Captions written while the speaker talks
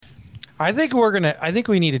I think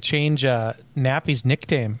we need to change Nappy's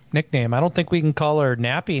nickname. I don't think we can call her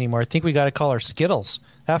Nappy anymore. I think we got to call her Skittles.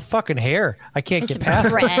 That fucking hair. I can't get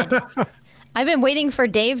past red. I've been waiting for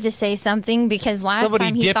Dave to say something because last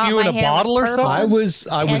time he thought my hair was purple. I was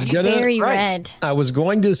very red. I was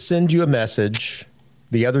going to send you a message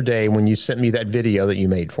the other day when you sent me that video that you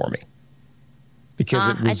made for me. Because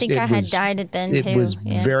I think I had dyed it then too. It was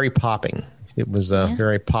very popping. It was a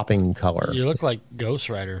very popping color. You look like Ghost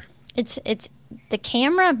Rider. It's the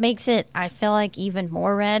camera makes it, I feel like, even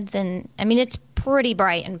more red than. I mean, it's pretty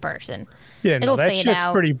bright in person. Yeah, no, that shit's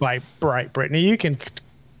out. pretty bright, Brittany. You can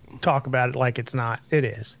talk about it like it's not. It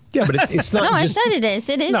is. Yeah, but it's not. No, I said it is.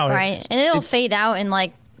 It is bright, and it'll fade out in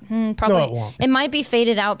like probably. No, it won't. It might be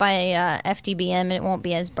faded out by FDBM, and it won't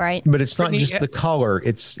be as bright. But it's not just the color.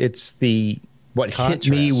 It's the what contrast.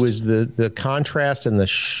 Hit me was the contrast and the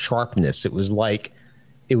sharpness. It was like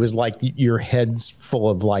your head's full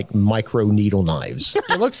of like micro needle knives.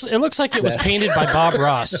 It looks like it was painted by Bob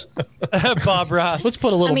Ross. Bob Ross. Let's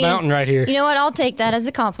put a little mountain right here. You know what? I'll take that as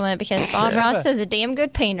a compliment because Bob Ross is a damn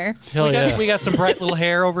good painter. We got some bright little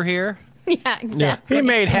hair over here. Yeah, exactly. He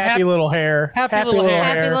made happy little hair. Happy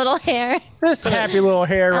little hair. This happy little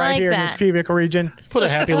hair right here in his pubic region. Put a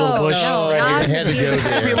happy little bush right here. Had to go there.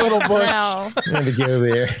 Happy little bush. No. Had to go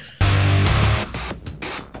there.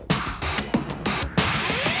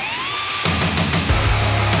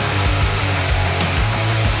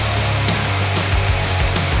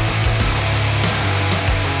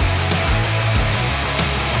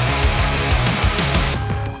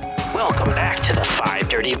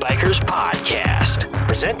 Dirty Bikers Podcast,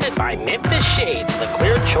 presented by Memphis Shades, the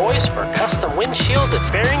clear choice for custom windshields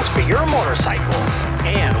and fairings for your motorcycle.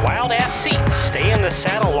 And Wild Ass Seats, stay in the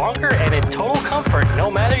saddle longer and in total comfort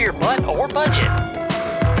no matter your butt or budget.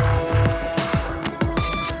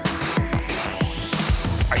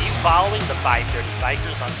 Are you following the 5 Dirty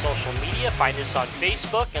Bikers on social media? Find us on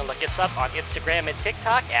Facebook and look us up on Instagram and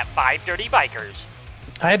TikTok at 5 Dirty Bikers.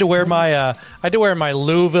 I had to wear my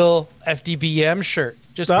Louisville FDBM shirt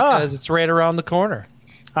just because it's right around the corner.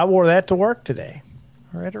 I wore that to work today.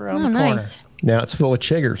 Right around the corner. Now it's full of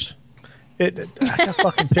chiggers. That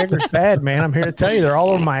fucking chigger's bad, man. I'm here to tell you, they're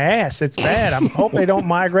all over my ass. It's bad. I hope they don't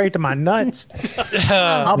migrate to my nuts.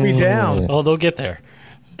 I'll be down. Oh, they'll get there.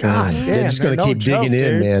 God damn, they're just going to keep digging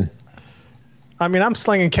in, man. I mean, I'm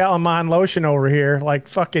slinging calamine lotion over here like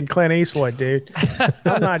fucking Clint Eastwood, dude.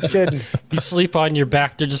 I'm not kidding. You sleep on your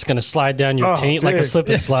back, they're just going to slide down your taint like a slip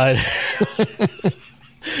and slide.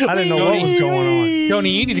 I didn't know what was going on. Tony,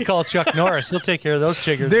 you need to call Chuck Norris. He'll take care of those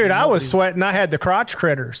chiggers. Dude, I was sweating. I had the crotch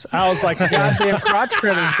critters. I was like, the goddamn crotch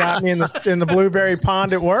critters got me in the blueberry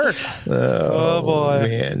pond at work. Oh boy.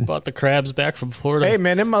 Man. Bought the crabs back from Florida. Hey,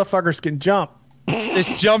 man, them motherfuckers can jump.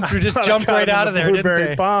 Just jumped right out of there, blueberry didn't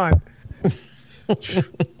they? pond.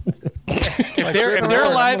 If they're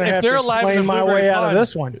alive in the my blueberry way out pond, of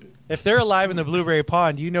this one. If they're alive in the blueberry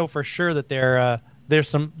pond, you know for sure that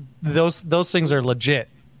there's those things are legit.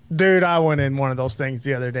 Dude, I went in one of those things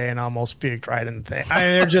the other day and almost puked right in the thing. I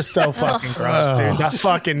mean, they're just so fucking gross, dude. The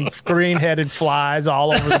fucking green-headed flies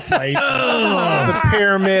all over the place. The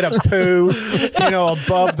pyramid of poo,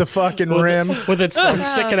 above the fucking rim. With its thumb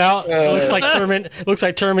sticking out. It looks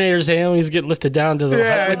like Terminator's hand when he's getting lifted down to the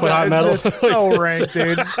liquid hot metal. It's just so rank,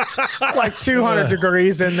 dude. Like 200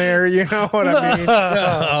 degrees in there, you know what I mean?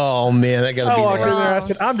 Oh, man, that got to be walked in nice. there, I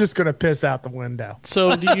said, I'm just going to piss out the window.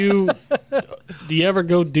 So do you ever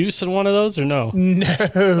go deuce in one of those or no? No.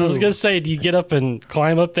 I was going to say, do you get up and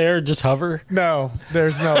climb up there and just hover? No,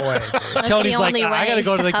 there's no way. Tony's like, I got to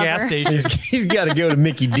go to the gas station. He's got to go to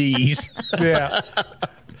Mickey D's. Yeah.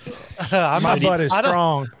 My butt is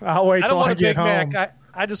strong. I'll wait till I get home.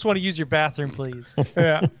 I just want to use your bathroom, please.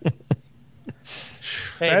 Yeah.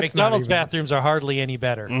 Hey, McDonald's bathrooms are hardly any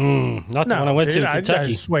better. Not the one I went to in Kentucky. I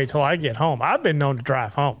just wait till I get home. I've been known to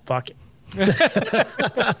drive home. Fuck it.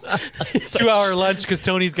 2-hour lunch because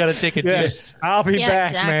Tony's got to take a deuce. I'll be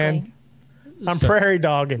back, man. I'm prairie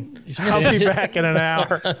dogging. I'll be back in an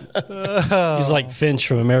hour. He's like Finch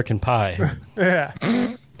from American Pie. Yeah.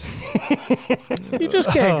 You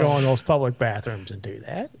just can't go in those public bathrooms and do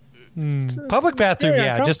that. Public bathroom,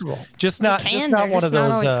 just not one of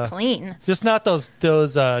those. Clean. Just not those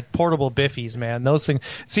portable biffies, man. Those things.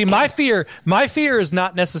 See, my fear is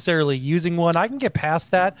not necessarily using one. I can get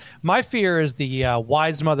past that. My fear is the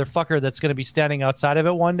wise motherfucker that's going to be standing outside of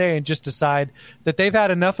it one day and just decide that they've had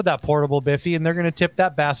enough of that portable biffy and they're going to tip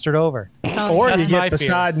that bastard over. Or That's you my get fear.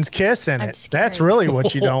 Poseidon's kiss in it. That's That's scary. really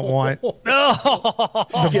what you don't want.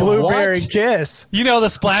 The Get blueberry what? kiss. You know the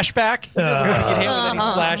splashback? He doesn't want to get hit with any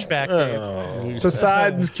splashback, Dave.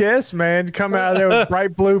 Poseidon's kiss, man. You come out of there with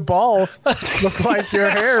bright blue balls. Look like your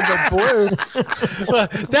hair, but blue.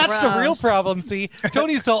 That's the real Gross. problem. See,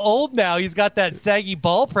 Tony's so old now; he's got that saggy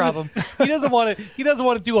ball problem. He doesn't want to. He doesn't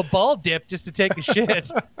want to do a ball dip just to take a shit.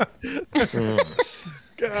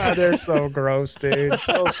 God, they're so gross, dude.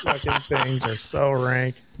 Those fucking things are so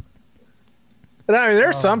rank. And I mean,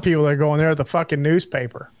 there's some people that go in there with the fucking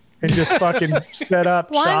newspaper and just fucking set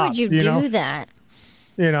up Why shop. would you know? do that?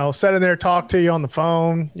 You know, sit in there, talk to you on the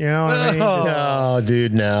phone. You know what I mean? Oh,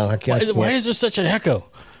 dude, no. I can't. Why is there such an echo?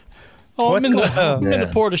 Oh, What's I'm in going on? the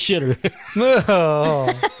porta shitter.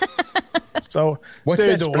 So, What's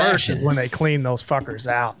dude, that the worst is splashing? when they clean those fuckers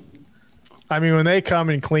out. I mean, when they come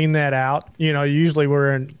and clean that out, you know, usually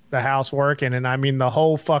we're in the house working, and I mean, the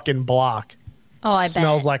whole fucking block Oh, I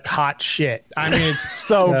smells bet. like hot shit. I mean, it's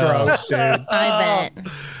so gross, dude. I bet.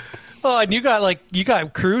 Oh, and you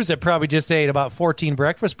got crews that probably just ate about 14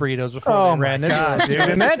 breakfast burritos before Oh they my ran into god, it. dude!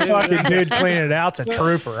 And that fucking dude cleaning it out's a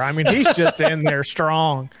trooper. I mean, he's just in there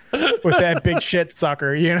strong with that big shit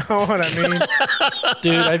sucker. You know what I mean?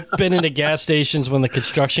 Dude, I've been into gas stations when the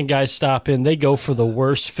construction guys stop in. They go for the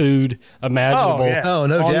worst food imaginable. Oh, yeah. Oh,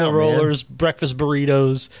 no On doubt, the rollers, breakfast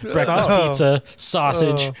burritos, breakfast pizza,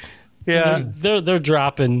 sausage. Yeah, They're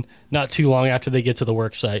dropping not too long after they get to the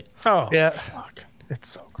work site. Oh yeah. fuck! It's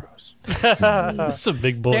so gross. It's some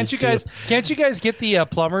big boys. Can't you guys get the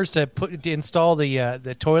plumbers to install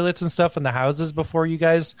the toilets and stuff in the houses before you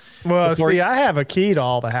guys? Well, before see, I have a key to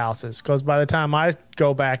all the houses because by the time I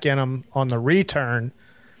go back in them on the return,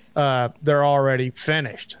 they're already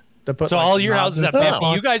finished. To put, So like, all the your knobs houses and have stuff empty.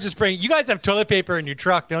 on. You guys have toilet paper in your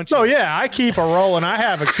truck, don't you? So yeah, I keep a roll and I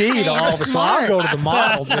have a key Hey, to all the. So I'll go to the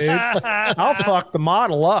model, dude. I'll fuck the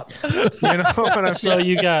model up. You know what I mean? So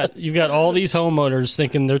you got all these homeowners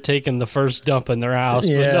thinking they're taking the first dump in their house,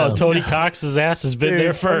 Yeah. but no, Tony Cox's ass has been Dude,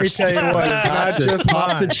 there first. Let me tell you what, it's not Just just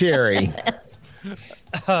pop the mine. cherry.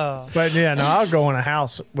 But yeah, no, I'll go in a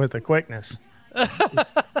house with the quickness.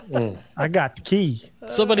 I got the key.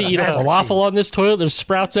 Somebody eat a falafel on this toilet. There's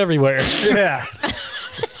sprouts everywhere. Yeah.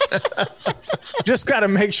 Just got to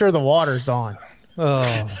make sure the water's on.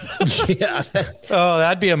 Yeah, Oh,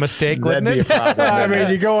 that'd be a mistake, that'd wouldn't be a it? problem. I mean,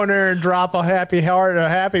 you go in there and drop a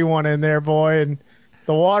happy one in there, boy, and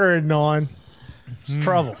the water isn't on. It's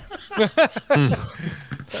trouble.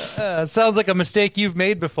 Sounds like a mistake you've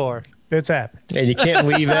made before. It's happened. And you can't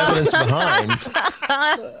leave evidence behind.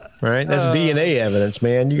 Right? That's DNA evidence,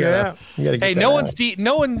 man. You gotta get Hey, that no out. one's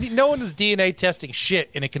no one is DNA testing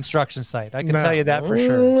shit in a construction site. I can No. tell you that for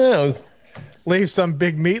sure. No. Leave some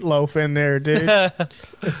big meatloaf in there, dude.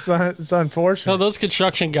 It's unfortunate. No, those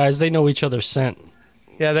construction guys, they know each other's scent.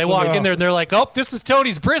 Yeah, they walk in there and they're like, "Oh, this is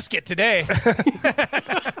Tony's brisket today."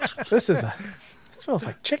 It smells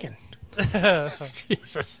like chicken.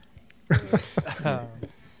 Jesus.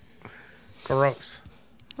 Gross.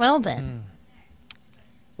 Well then.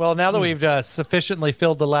 Well, now that we've sufficiently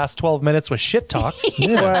filled the last 12 minutes with shit talk,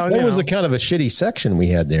 Yeah, Well, that you was know. a kind of a shitty section we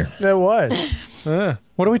had there. It was.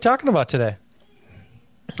 what are we talking about today?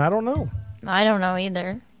 I don't know. I don't know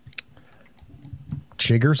either.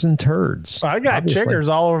 Chiggers and turds. I got Obviously. chiggers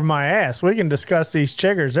all over my ass. We can discuss these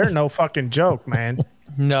chiggers. They're no fucking joke, man.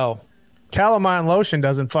 No. Calamine lotion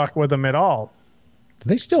doesn't fuck with them at all. Do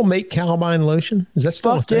they still make calamine lotion? Is that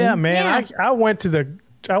still a Fuck thing? yeah, man. Yeah. I went to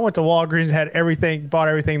Walgreens and had everything, bought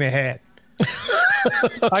everything they had.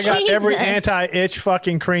 I got every Jesus. anti-itch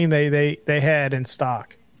fucking cream they had in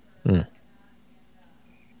stock. You're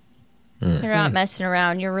not messing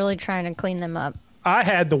around. You're really trying to clean them up. I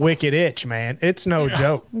had the wicked itch, man. It's no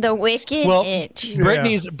joke. The wicked Well, itch.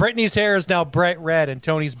 Brittany's hair is now bright red, and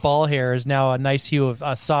Tony's ball hair is now a nice hue of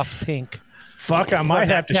soft pink. Fuck, I might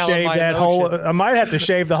have to that shave calamine that whole. lotion. I might have to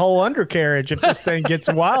shave the whole undercarriage if this thing gets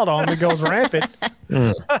wild on me, goes rampant.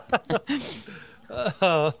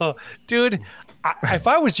 Dude, if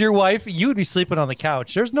I was your wife, you would be sleeping on the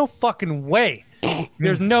couch. There's no fucking way.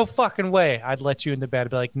 There's no fucking way I'd let you in the bed. I'd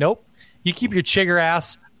be like, nope. You keep your chigger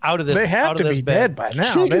ass out of this. They have out to of this be bed. dead by now.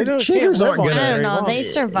 Chiggers- They don't- chiggers can't live aren't on gonna- that I don't very know. They long.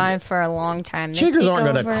 survive for a long time. They Chiggers take aren't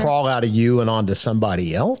going to over. crawl out of you and onto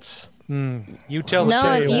somebody else. You tell the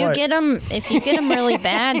No, if you get them really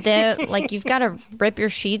bad, like you've got to rip your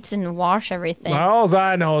sheets and wash everything. All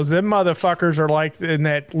I know is them motherfuckers are like in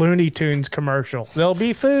that Looney Tunes commercial. There'll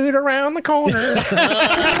be food around the corner.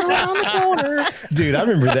 Around the corner. Dude, I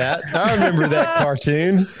remember that. I remember that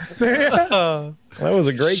cartoon. Yeah. That was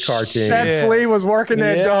a great cartoon. That flea was working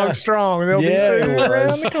that dog strong. There'll be food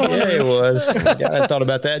around the corner. Yeah, it was. God, I thought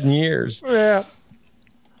about that in years. Yeah.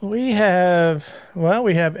 We have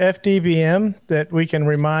FDBM that we can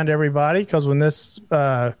remind everybody, because when this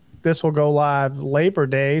will go live Labor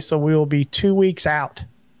Day, so we will be 2 weeks out.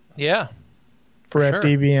 Yeah. For sure.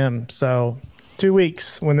 FDBM. So 2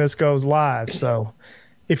 weeks when this goes live. So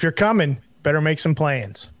if you're coming, better make some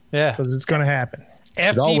plans. Yeah. Because it's going to happen.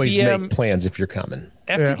 Should always make plans if you're coming.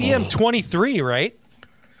 FDBM 23, right?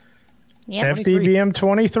 Yeah. FDBM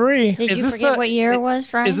 23. Did you forget what year it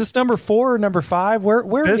was, Ryan? Is this number 4 or number 5? Where are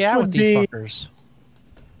we at with these fuckers?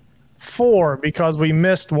 4, because we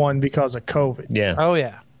missed one because of COVID. Yeah. Oh,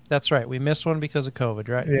 yeah. That's right. We missed one because of COVID,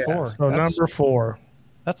 right? Yeah. 4. So number 4.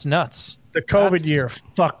 That's nuts. The COVID year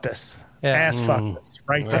fucked us. Yeah. Ass fucked us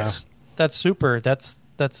right there. That's super. That's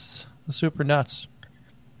super nuts.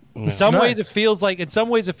 In some ways it feels like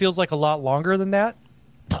a lot longer than that.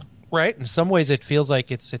 Right? In some ways it feels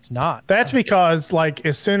like it's not. That's because like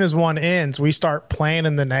as soon as one ends, we start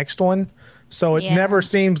planning the next one. So it never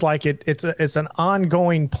seems like it's an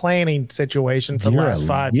ongoing planning situation for the last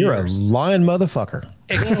 5 years. You're a lying motherfucker.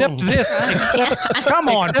 Except this. Come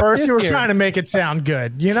on, Percy. You were trying to make it sound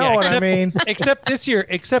good. You know what I mean? Except this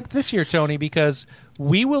year, Tony, because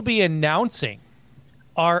we will be announcing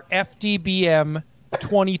our FDBM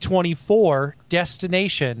 2024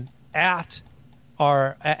 destination at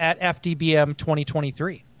FDBM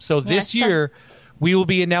 2023. So this year we will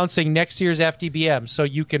be announcing next year's FDBM, so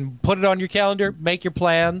you can put it on your calendar, make your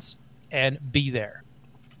plans, and be there.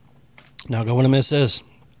 Not going to miss this.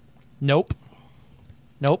 Nope.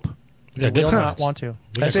 We got good will plans. not want to.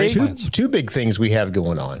 That's two big things we have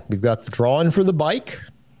going on. We've got the drawing for the bike,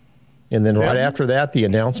 and then right after that, the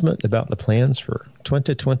announcement about the plans for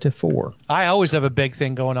 2024. I always have a big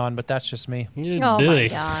thing going on, but that's just me. Oh my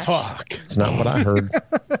gosh. Fuck. It's not what I heard.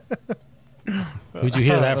 Who'd you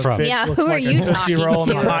hear that from? Yeah, who are you talking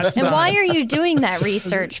to? And why are you doing that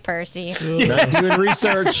research, Percy? Not doing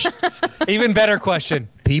research. Even better question.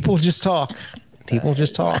 People just talk.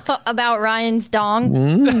 About Ryan's dong?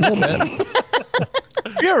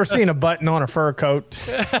 Have you ever seen a button on a fur coat?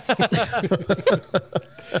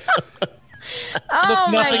 Oh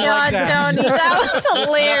my God, Tony, that was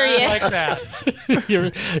hilarious. Like that.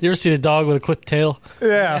 you ever seen a dog with a clipped tail?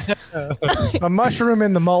 Yeah. A mushroom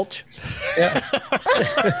in the mulch. Yeah.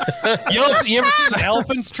 You ever seen an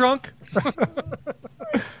elephant's trunk?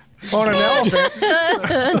 On an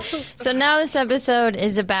elephant. So now this episode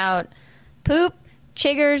is about poop,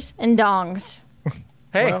 chiggers, and dongs.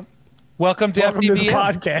 Hey, welcome to Welcome to the FDBM.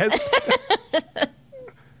 podcast.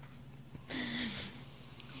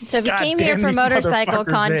 So if you came here for motorcycle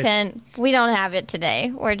content, we don't have it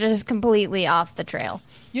today. We're just completely off the trail.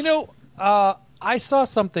 You know, I saw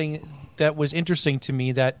something that was interesting to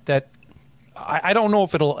me that I don't know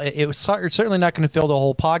if it's certainly not going to fill the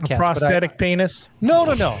whole podcast. Prosthetic penis?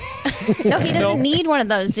 No. No, he doesn't need one of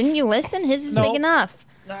those. Didn't you listen? His is big enough.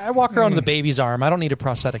 I walk around with a baby's arm. I don't need a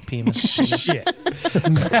prosthetic penis. Shit.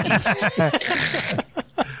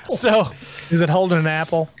 So, is it holding an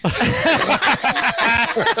apple?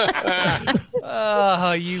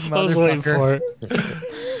 Oh, you motherfucker. I was waiting for it.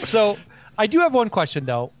 So, I do have one question,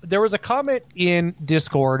 though. There was a comment in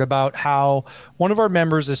Discord about how one of our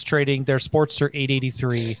members is trading their Sportster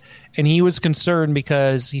 883, and he was concerned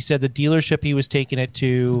because he said the dealership he was taking it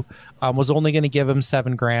to was only going to give him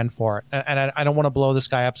 $7,000 for it. And I don't want to blow this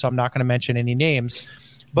guy up, so I'm not going to mention any names.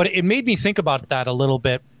 But it made me think about that a little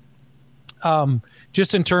bit,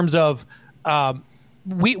 just in terms of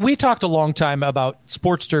we talked a long time about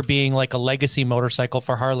Sportster being like a legacy motorcycle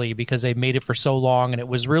for Harley because they made it for so long and it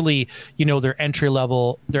was really, their entry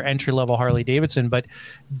level Harley Davidson. But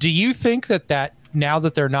do you think that now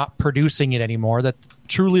that they're not producing it anymore, that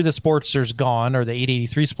truly the Sportster's gone or the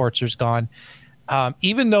 883 Sportster's gone,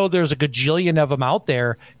 even though there's a gajillion of them out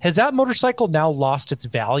there, has that motorcycle now lost its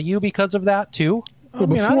value because of that too?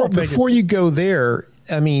 Well, before you go there,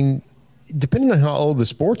 I mean, depending on how old the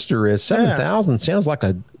Sportster is, $7,000 sounds like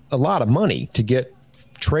a lot of money to get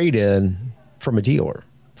trade in from a dealer.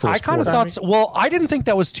 I kind of thought, I didn't think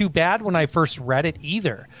that was too bad when I first read it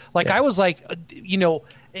either. I was like,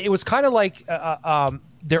 it was kind of like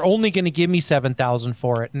they're only going to give me $7,000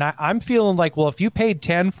 for it, and I'm feeling like, well, if you paid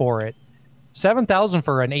 $10,000 for it, $7,000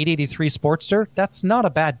 for an 883 Sportster, that's not a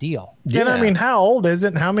bad deal. And I mean, how old is it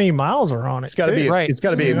and how many miles are on it? It's got to be, Right. it's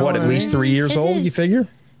got to be, what, at least 3 years old, you figure?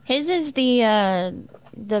 His is the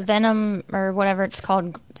Venom or whatever it's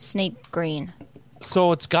called, snake green.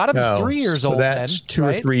 So it's got to be 3 years old. That's then, 2 or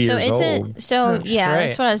right? 3 years so it's old.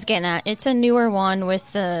 that's what I was getting at. It's a newer one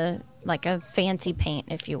with like a fancy paint,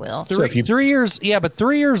 if you will. So if you- 3 years, yeah, but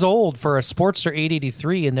 3 years old for a Sportster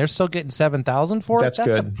 883, and they're still getting $7,000 for it. That's a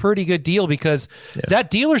good. pretty good deal because that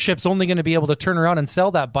dealership's only going to be able to turn around and sell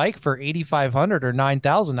that bike for $8,500 or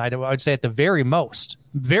 $9,000. I would say at the very most.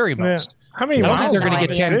 Yeah. How many I don't miles? think they're going to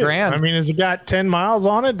get 10 grand. I mean, has it got 10 miles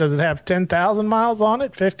on it? Does it have 10,000 miles on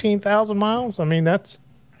it? 15,000 miles? I mean, that's.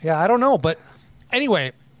 Yeah, I don't know, but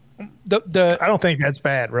anyway, the I don't think that's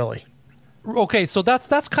bad, really. okay, so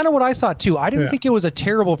that's kind of what I thought too. I didn't think it was a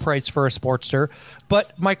terrible price for a Sportster,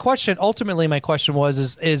 but my question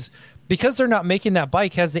was is because they're not making that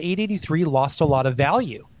bike, has the 883 lost a lot of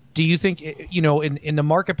value? Do you think, in the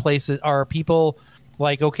marketplace, are people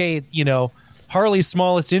like, okay, Harley's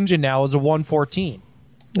smallest engine now is a 114?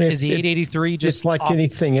 Is the 883 just it's like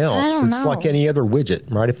anything else. It's like any other widget,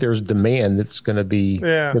 right? If there's demand, it's going to be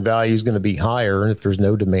the value is going to be higher, and if there's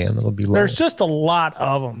no demand, it'll be lower. There's just a lot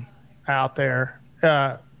of them out there.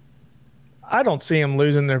 I don't see them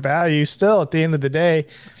losing their value. Still, at the end of the day,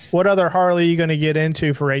 what other Harley are you going to get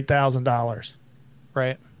into for $8,000?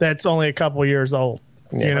 right? That's only a couple years old.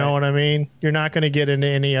 Yeah, you know what I mean? You're not going to get into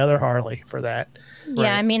any other Harley for that.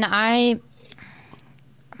 Yeah, I mean,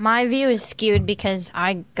 my view is skewed because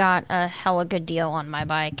I got a hella good deal on my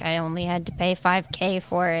bike. I only had to pay $5,000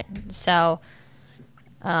 for it, so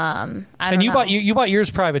I don't And you know. you bought yours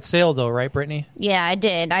private sale though, right, Brittany? Yeah, I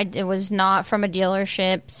did. It was not from a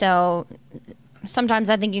dealership, so sometimes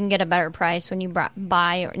I think you can get a better price when you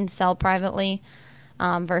buy and sell privately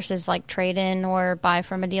versus like trade in or buy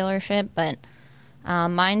from a dealership. But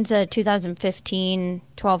mine's a 2015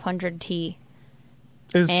 1200T.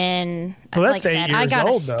 And well, like that's I 8 said, I years got a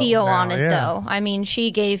old, steal though, on now, it yeah. though. I mean,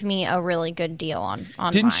 she gave me a really good deal on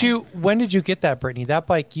Didn't mine. you? When did you get that, Brittany? That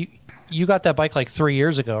bike you got that bike like 3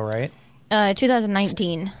 years ago, right?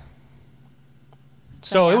 2019.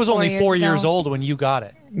 So yeah, it was 4 only years 4 years ago. old when you got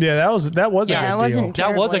it. Yeah, that was Yeah, a good it wasn't deal.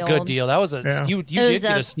 That was a terribly good old. deal. That was you It did was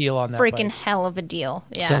get a steal on that freaking bike. hell of a deal.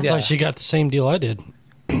 Yeah. Sounds like she got the same deal I did.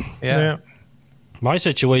 Yeah. My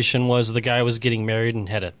situation was the guy was getting married and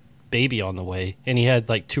had a baby on the way, and he had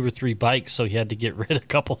like 2 or 3 bikes, so he had to get rid of a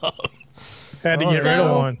couple of them. Had to get rid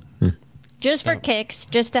of one. Just for kicks,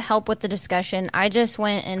 just to help with the discussion, I just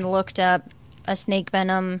went and looked up a Snake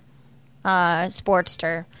Venom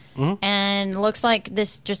Sportster. And looks like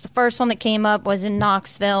just the first one that came up was in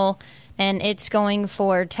Knoxville, and it's going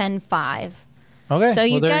for $10,500. Okay. So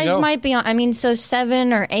you there guys go. might be on. I mean, so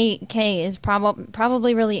 $7,000 or $8,000 is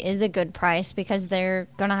probably really is a good price because they're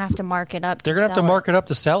gonna have to mark it up. They're gonna have to mark it up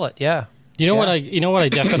to sell it. Yeah. You know what I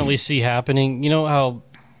definitely see happening? You know how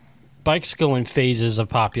bikes go in phases of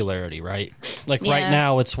popularity, right? Like right Yeah.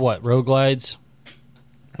 now it's what, road glides?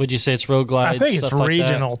 Would you say it's road glides? I think it's stuff like that?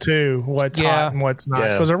 regional too. What's Yeah. hot and what's not.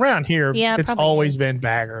 Yeah. Because around here, Yeah, it it's probably always is. been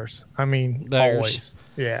baggers. I mean, Baggers. always.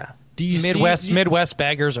 Yeah. Do you Midwest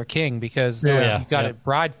baggers are king because Yeah. you got to Yeah.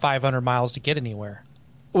 ride 500 miles to get anywhere.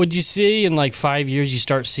 Would you see in like 5 years you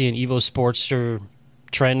start seeing Evo Sportster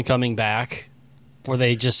trend coming back, where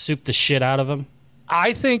they just soup the shit out of them?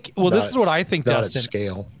 I think. Well, this is what I think, not at Dustin.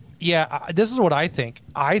 scale. Yeah, this is what I think.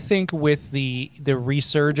 I think with the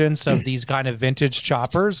resurgence of these kind of vintage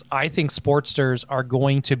choppers, I think Sportsters are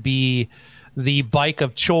going to be the bike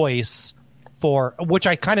of choice for, which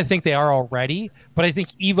I kind of think they are already, but I think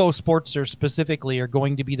Evo Sportsters specifically are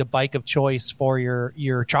going to be the bike of choice for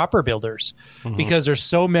your chopper builders because there's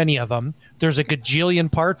so many of them. There's a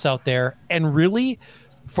gajillion parts out there, and really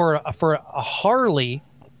for a Harley,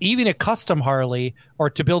 even a custom Harley,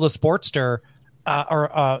 or to build a Sportster,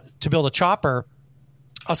 or to build a chopper,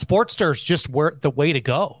 a Sportster is just the way to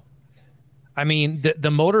go. I mean,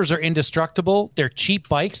 the motors are indestructible. They're cheap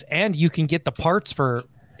bikes, and you can get the parts for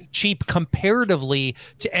cheap comparatively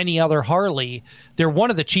to any other Harley. They're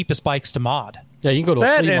one of the cheapest bikes to mod. Yeah, you can go to a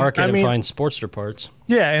That flea and- market I and mean- find Sportster parts.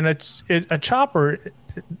 Yeah, and a chopper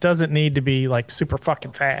doesn't need to be like super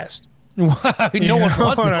fucking fast. No one wants to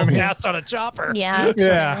what I go mean? fast on a chopper. Yeah.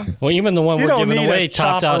 Yeah. Well, even the one You we're don't giving need away a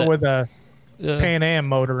topped chopper out. with a Pan Am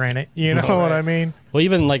motor in it. You know No, what right. I mean? Well,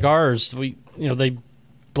 even like ours, they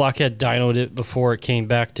blockhead dynoed it before it came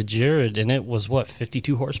back to Jared, and it was what,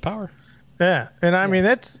 52 horsepower? Yeah, and I mean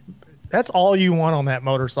that's all you want on that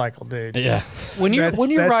motorcycle, dude. Yeah. When you're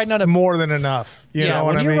That's riding on a more than enough. You know what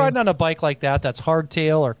when I you're mean? riding on a bike like that, that's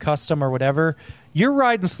hardtail or custom or whatever, You're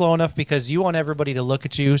riding slow enough because you want everybody to look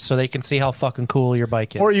at you so they can see how fucking cool your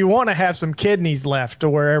bike is. Or you want to have some kidneys left to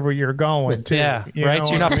wherever you're going too. Yeah, right.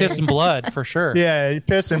 So you're not pissing blood for sure. Yeah, you're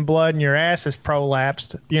pissing blood and your ass is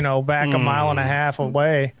prolapsed, back a mile and a half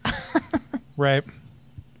away. Right.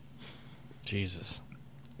 Jesus.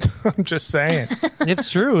 I'm just saying.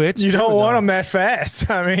 It's true. You don't want them that fast.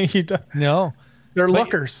 I mean, no. They're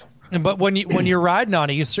lookers. But when you're riding on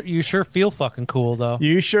it, you sure feel fucking cool though.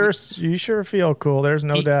 You sure feel cool. There's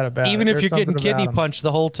no doubt about it. Even if you're getting kidney punched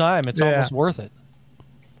the whole time, it's almost worth it.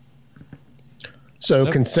 So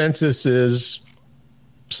consensus is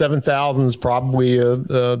 7,000 is probably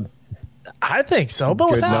I think so, but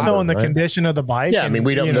without knowing the condition of the bike. Yeah, I mean,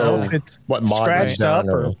 we don't know if it's what mods scratched up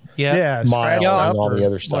or miles and all the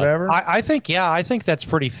other stuff. Whatever. I think that's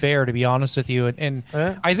pretty fair, to be honest with you. And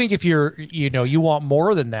I think if you want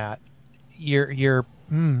more than that, you're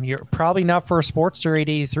probably not for a Sportster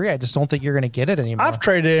 883. I just don't think you're going to get it anymore. I've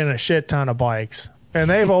traded in a shit ton of bikes, and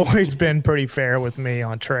they've always been pretty fair with me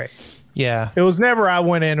on trades. Yeah. It was never I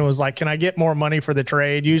went in and was like, can I get more money for the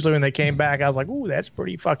trade? Usually when they came back, I was like, ooh, that's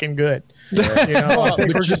pretty fucking good. I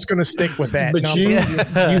think we're just going to stick with that. But you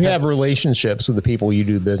have relationships with the people you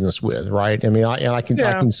do business with, right? I mean, I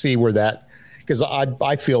can see where that, because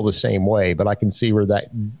I feel the same way, but I can see where that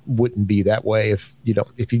wouldn't be that way if you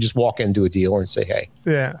just walk into a dealer and say, hey,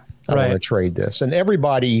 I want to trade this. And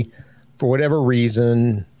everybody, for whatever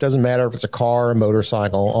reason, doesn't matter if it's a car or a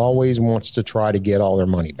motorcycle, always wants to try to get all their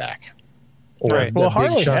money back. Or well, a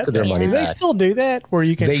big chunk of their money back. They still do that where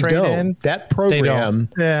you can trade in? That program,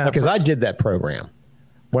 because I did that program.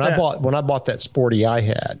 When I bought that Sporty I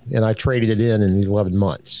had, and I traded it in 11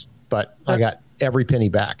 months, but I got every penny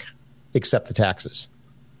back except the taxes.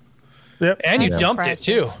 Yep. And you dumped it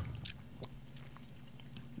too.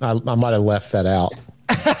 I might have left that out.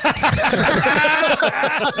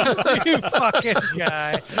 You fucking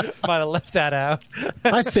guy. Might have left that out.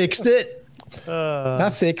 I fixed it.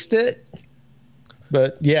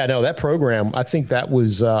 But yeah, no, that program, I think that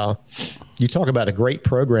was, you talk about a great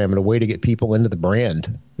program and a way to get people into the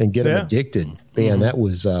brand and get them addicted. Man, that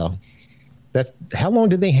was, how long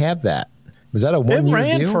did they have that? Was that a 1 year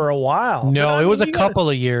ran deal? for a while. No, it was a couple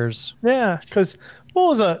of years. Yeah, because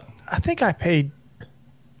I think I paid,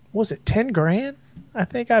 was it 10 grand? I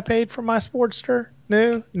think I paid for my Sportster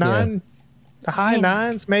new high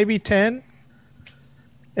nines, maybe 10,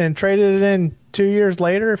 and traded it in 2 years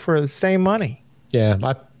later for the same money. Yeah,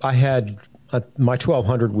 I had my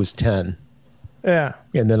 1200 was 10. Yeah,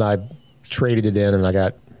 and then I traded it in, and I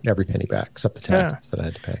got every penny back except the taxes that I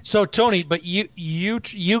had to pay. So Tony, but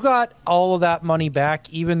you got all of that money back,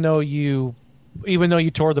 even though you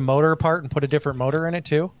tore the motor apart and put a different motor in it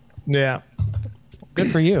too. Yeah,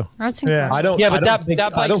 good for you. That's incredible.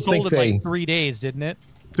 That bike sold in like 3 days, didn't it?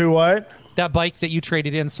 Do what? That bike that you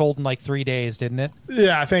traded in sold in like 3 days, didn't it?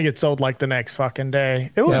 Yeah, I think it sold like the next fucking day.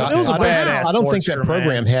 It was a badass. I don't think that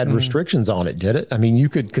program had restrictions on it, did it? I mean, you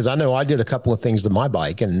could, because I know I did a couple of things to my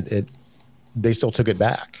bike, and they still took it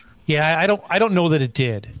back. Yeah, I don't know that it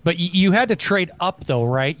did, but you had to trade up though,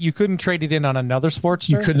 right? You couldn't trade it in on another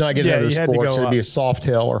Sportster. You could not get another Sportster. It'd be a soft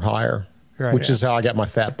tail or higher, which is how I got my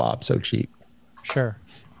Fat Bob so cheap. Sure.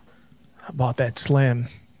 I bought that Slim.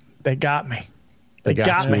 They got me. They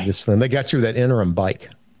got you the Slim. They got you that interim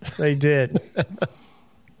bike. They did.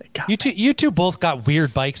 You two both got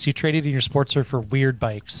weird bikes. You traded in your Sportster for weird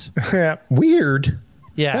bikes. Yeah. Weird?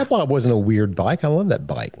 Yeah. Fat Bob wasn't a weird bike. I love that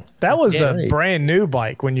bike. That was a brand new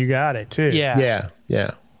bike when you got it too. Yeah.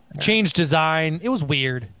 Yeah. Changed design. It was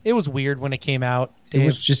weird. It was weird when it came out. It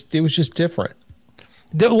was just different.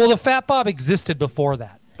 The Fat Bob existed before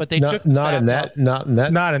that. But they took not in that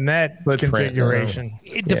configuration.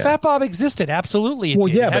 The Fat Bob existed, absolutely.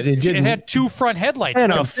 But it didn't. It had two front headlights.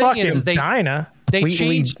 And a fucking Dyna. They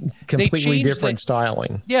changed completely different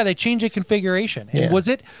styling. Yeah, they changed the configuration. And was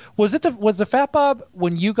the Fat Bob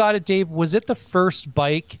when you got it, Dave? Was it the first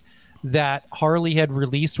bike that Harley had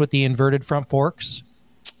released with the inverted front forks?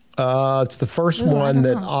 It's the first one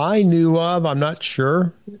that I knew of. I'm not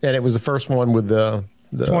sure, and it was the first one with the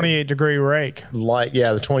 28-degree rake. The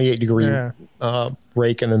 28-degree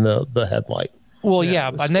rake and then the headlight. Well,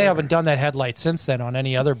 and they haven't done that headlight since then on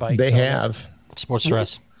any other bike. They have. Sportster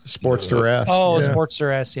S. Sportster S. Oh, yeah.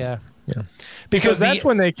 Sportster S, yeah. Because that's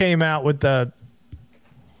when they came out with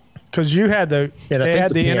because you had they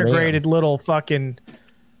had the integrated little fucking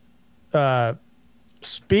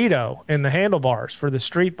Speedo in the handlebars for the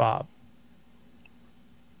Street Bob.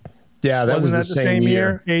 Yeah, that was the same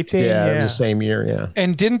year. 18. Yeah, it was the same year. Yeah.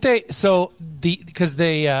 And didn't they? So the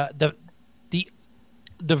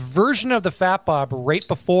the version of the Fat Bob right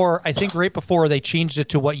before they changed it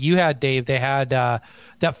to what you had, Dave. They had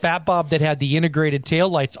that Fat Bob that had the integrated tail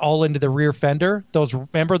lights all into the rear fender.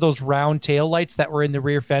 Remember those round tail lights that were in the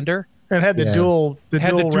rear fender? It had the dual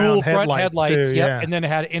dual front headlights. too, Yep, yeah. and then it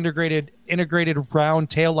had integrated round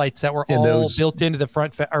tail lights that were all built into the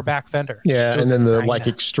front or back fender. Yeah, and then the like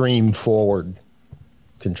extreme forward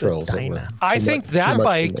controls. I think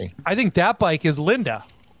that bike is Linda,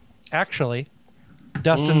 actually.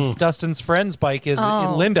 Dustin's friend's bike is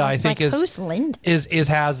Linda. I think who's Linda?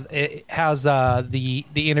 has the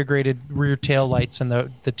integrated rear tail lights and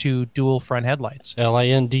the two dual front headlights.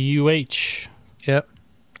 LINDUH. Yep,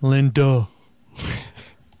 Linda.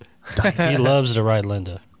 He loves to ride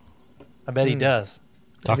Linda. I bet he does.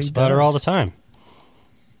 Talks about her all the time.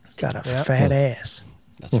 Got a fat ass.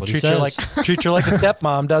 That's what he says. Treat her like a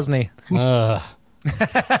stepmom, doesn't he?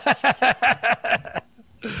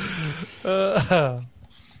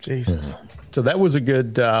 Jesus. So that was a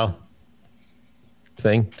good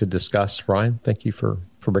thing to discuss, Ryan. Thank you for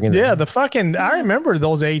bringing that. Yeah, up. I remember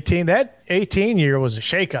those 18. That 18 year was a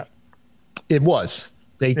shakeup. It was.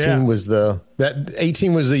 18 was the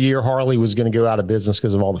year Harley was going to go out of business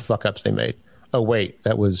because of all the fuck ups they made. Oh wait,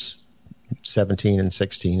 that was 17 and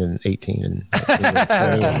 16 and 18 and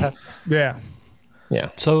 21. Yeah. Yeah.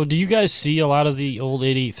 So do you guys see a lot of the old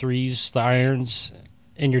 883s, the irons,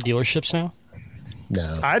 in your dealerships now?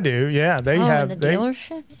 No. I do. Yeah, they have the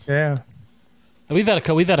dealerships. Yeah. We've had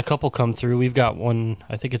a couple come through. We've got one.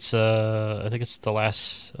 I think it's a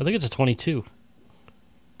 22.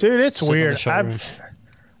 Dude, it's Sitting on the weird. showroom.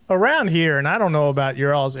 Around here, and I don't know about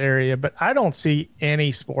your all's area, but I don't see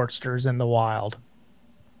any Sportsters in the wild.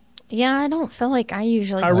 Yeah, I don't feel like I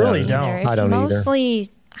usually. I see really it don't. either. It's I don't either. mostly.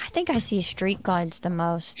 I think I see street glides the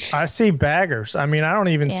most. I see baggers. I mean, I don't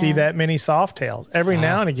even see that many soft tails. Every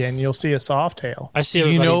now and again, you'll see a soft tail. I see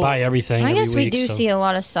everybody buy everything. I every guess we week, do so. see a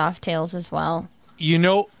lot of soft tails as well. You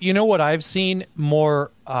know what I've seen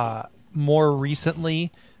more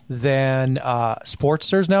recently than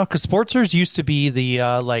Sportsters now, because Sportsters used to be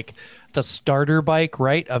the starter bike,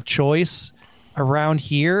 right, of choice. Around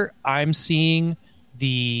here, I'm seeing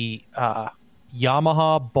the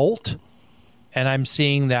Yamaha Bolt, and I'm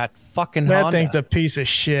seeing that fucking That Honda. thing's a piece of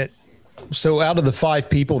shit. So out of the 5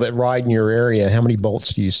 people that ride in your area, how many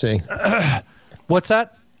Bolts do you see? What's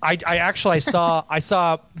that? I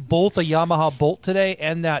saw both a Yamaha Bolt today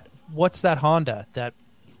and what's that Honda,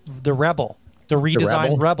 the Rebel, the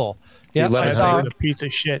redesigned Rebel. Yeah, The I 1100? saw That thing's a piece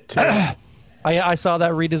of shit too. I saw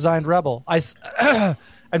that redesigned Rebel.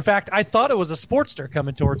 In fact, I thought it was a Sportster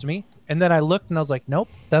coming towards me, and then I looked and I was like, nope,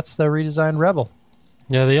 that's the redesigned Rebel.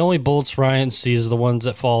 Yeah, the only bolts Ryan sees are the ones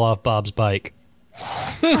that fall off Bob's bike.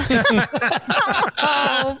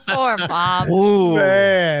 Oh, poor Bob. Ooh,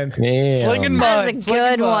 Man. Yeah. slinging That mud. was a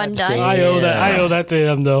good one, Dustin. I owe that to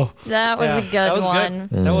him though. That was a good one.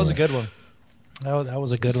 That was a good one. That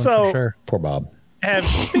was a good one So- for sure. Poor Bob.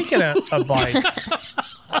 Speaking of bikes,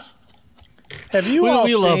 have you all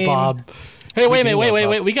We seen? love Bob. Hey, wait a minute, love wait.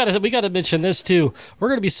 Bob. We gotta mention this too. We're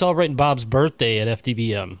gonna be celebrating Bob's birthday at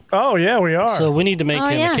FDBM, Oh yeah, we are. so we need to make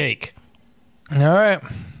him yeah. a cake. All right,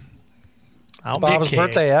 Bob's cake.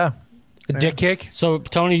 birthday, yeah. A dick kick. So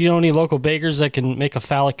Tony, you know any local bakers that can make a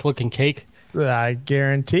phallic looking cake? I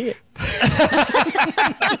guarantee it.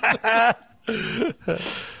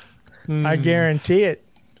 I guarantee it.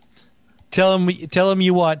 Tell him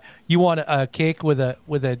you want a cake with a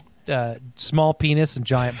small penis and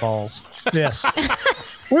giant balls. Yes.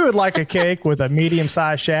 We would like a cake with a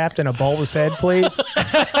medium-sized shaft and a bulbous head, please.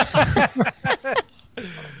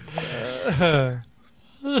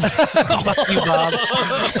 Fuck you, Bob.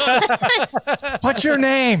 What's your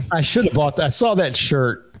name? I should have bought that. I saw that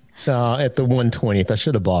shirt at the 120th. I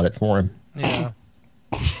should have bought it for him. Yeah.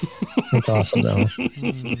 That's awesome, though.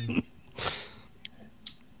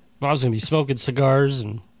 Bob's gonna be smoking cigars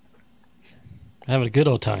and having a good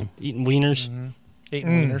old time, eating wieners.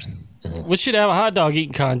 Eating wieners. We should have a hot dog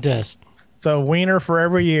eating contest. So wiener for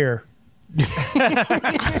every year.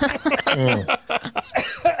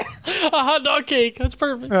 A hot dog cake. That's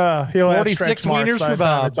perfect. He'll have 46 stretch marks wieners by for the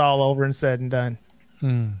time Bob. It's all over and said and done.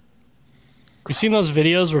 You seen those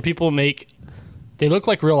videos where people they look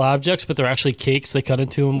like real objects, but they're actually cakes they cut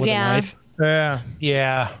into them with a Yeah. knife? Yeah.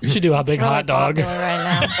 Yeah. You should do a big It's really hot dog. popular right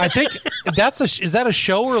now. I think is that a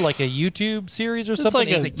show or like a YouTube series or something? like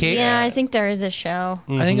Is a- it cake? Yeah, I think there is a show.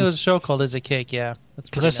 I think it was a show called Is It Cake? Yeah. That's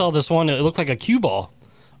Because I saw this one, it looked like a cue ball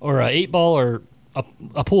or a 8-ball or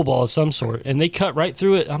a pool ball of some sort, and they cut right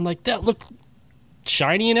through it. I'm like, that looked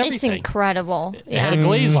shiny and It's everything. incredible. It had a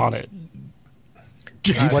glaze on it.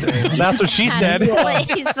 That's what she said.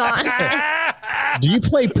 Glaze on it. Do you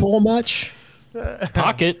play pool much?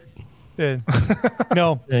 Pocket.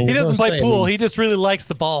 No, he doesn't play pool. He just really likes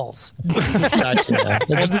the balls. Gotcha.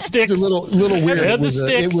 And the sticks. It's a little weird. And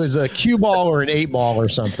It was a cue ball or an 8-ball or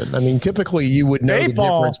something. I mean, typically you would know the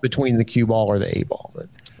difference between the cue ball or the 8-ball. But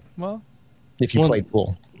Well, if you played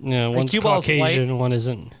pool, Yeah, one's cue ball's Caucasian, one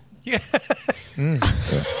isn't. yeah.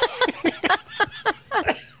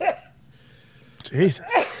 Jesus.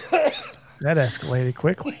 That escalated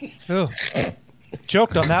quickly. Ooh.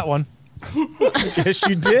 Choked on that one. Yes,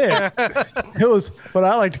 you did. It was what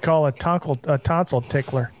I like to call a tonsil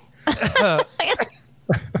tickler.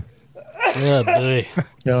 Yeah, boy.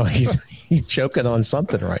 no, he's choking on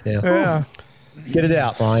something right now. Yeah. Get it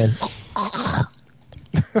out, Ryan.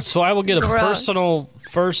 So I will get a Gross. personal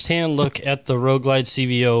first-hand look at the Road Glide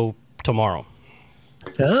CVO tomorrow.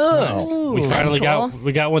 Oh, We finally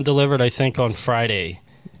cool. got one delivered, I think, on Friday.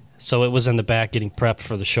 So it was in the back getting prepped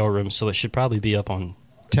for the showroom, so it should probably be up on.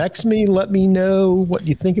 text me. Let me know what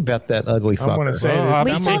you think about that ugly I'm going to fucker. say Well, that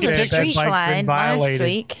We I'm saw taking the pictures. street bike's been glide last violated.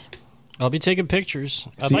 week. I'll be taking pictures.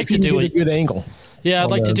 I'd See like if to you can do get a good angle. Yeah, I'd on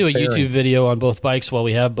like to the do a fairing. YouTube video on both bikes while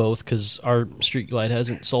we have both, because our Street Glide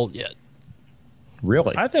hasn't sold yet.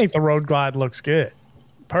 Really? I think the Road Glide looks good.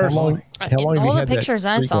 Personally. How long have you All the had that pictures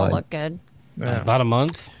I street saw glide? look good. About a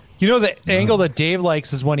month. You know the angle that Dave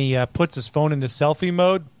likes is when he puts his phone into selfie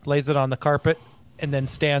mode, lays it on the carpet, and then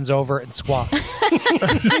stands over and squats.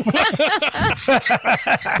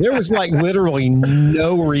 There was like literally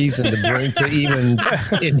no reason to even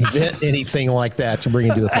invent anything like that to bring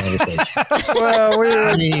into a conversation. Well,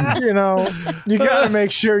 I mean, you got to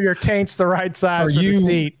make sure your taint's the right size Are for you- the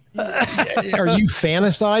seat. are you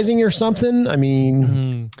fantasizing or something? I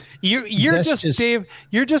mean, You're That's just just- Dave.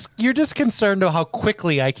 You're just concerned of how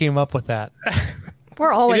quickly I came up with that.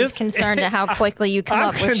 We're always is- concerned at how quickly you come I'm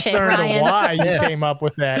up with shit, concerned of Ryan. why you Yeah. came up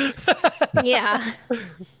with that. Yeah.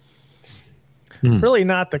 Really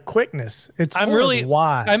not the quickness. It's I'm more really of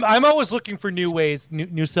why. I'm always looking for new ways,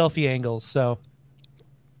 new selfie angles. So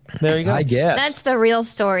there you go. I guess That's the real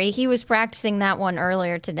story. He was practicing that one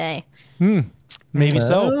earlier today. Maybe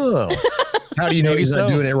so. Oh. How do you know Maybe he's not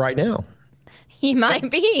so. doing it right now? He might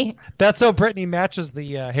be. That's how Brittany matches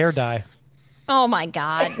the hair dye. Oh my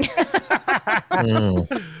God.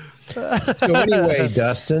 So anyway,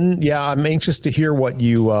 Dustin, yeah, I'm anxious to hear what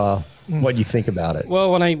you think about it.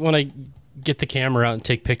 Well, when I get the camera out and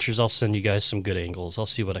take pictures, I'll send you guys some good angles. I'll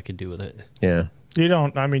see what I can do with it. Yeah,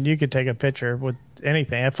 you could take a picture with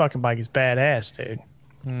anything. That fucking bike is badass, dude.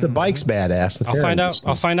 the bike's badass. The I'll find fairing out. is-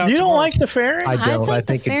 I'll find out. You don't tomorrow. like the fairing? I don't. think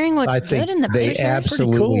the fairing looks I think good in the they picture. It's pretty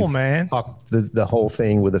absolutely cool, man. fucked the whole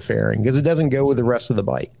thing with the fairing because it doesn't go with the rest of the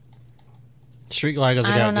bike. Street Glide has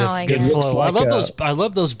I don't know, I good guess. flow. Looks like I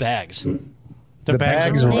love those bags. The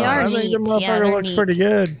bags are They are I nice. think the neat. Yeah, motherfucker they're looks neat. pretty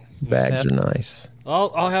good. Bags are nice.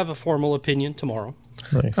 I'll have a formal opinion tomorrow.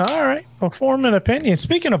 Nice. All right. Well, form an opinion.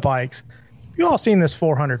 Speaking of bikes, you all seen this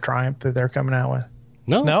 400 Triumph that they're coming out with?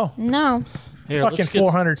 No, No, No. Here, Fucking let's get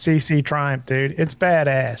 400cc Triumph, dude. It's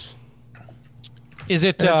badass. is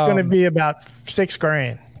it? And it's going to be about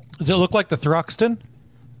 $6,000. Does it look like the Thruxton?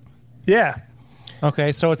 Yeah.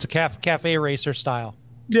 Okay, so it's a cafe racer style.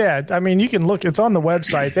 Yeah. I mean, you can look. It's on the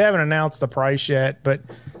website. They haven't announced the price yet, but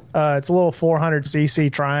it's a little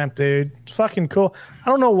 400cc Triumph, dude. It's fucking cool. I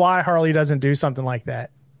don't know why Harley doesn't do something like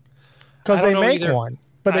that. Because I don't they know make either. one,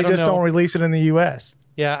 but I they don't just know. don't release it in the U.S.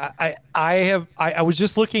 Yeah, I was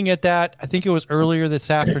just looking at that. I think it was earlier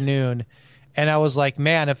this afternoon, and I was like,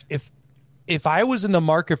 man, if I was in the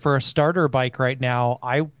market for a starter bike right now,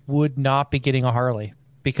 I would not be getting a Harley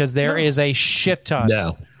because there is a shit ton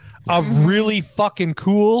No, of really fucking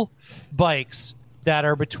cool bikes that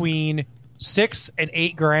are between $6,000 and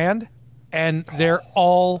 $8,000, and they're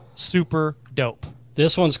all super dope.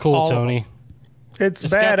 This one's cool, All of Tony. It's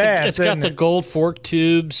It's badass. got the, it's got isn't the it? gold fork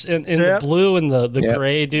tubes and the Yep. blue and the Yep.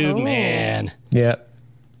 gray, dude. Ooh. Man, yeah,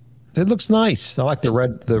 it looks nice. I like the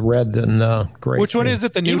red and gray. Which one too. is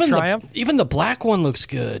it? The new even Triumph? even the black one looks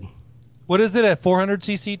good. What is it? A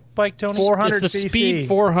 400cc bike, Tony? 400 It's the cc. Speed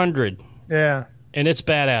 400, Yeah. and it's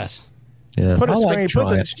badass. Yeah, Put a I like screen.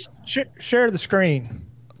 Triumphs. Share the screen.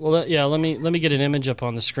 Well, let me get an image up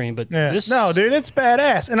on the screen. But Yeah. this, No, dude, it's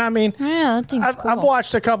badass. And I mean, Yeah, that thing's I've, cool. I've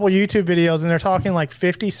watched a couple YouTube videos, and they're talking like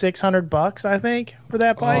 $5,600, I think, for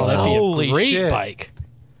that bike. oh, that'd be Holy a great shit. bike.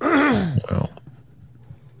 Oh.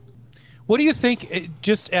 What do you think?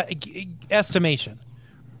 Just estimation.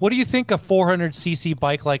 What do you think a 400cc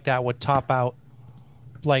bike like that would top out,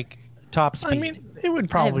 like top speed? I mean, it would I have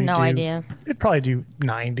probably no do, idea. It'd probably do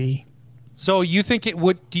 90. so you think it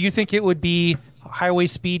would? Do you think it would be highway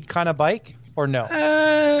speed kind of bike? or no?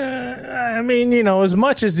 I mean, as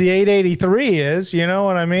much as the 883 is, you know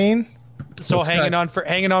what I mean? So hanging on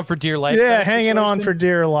for dear life. Yeah, hanging on for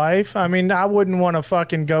dear life. I mean, I wouldn't want to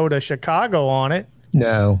fucking go to Chicago on it.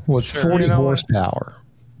 No, well, it's 40 horsepower.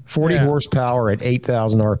 40 horsepower at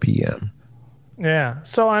 8,000 RPM. Yeah.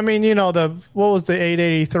 So, I mean, what was the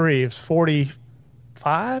 883? It was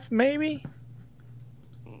 45, maybe?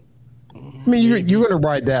 I mean, you're going to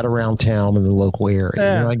ride that around town in the local area.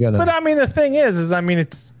 Yeah. You're not gonna... But, I mean, the thing is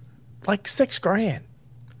it's like $6,000.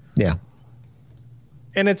 Yeah.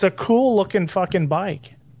 And it's a cool looking fucking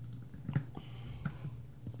bike.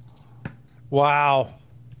 Wow.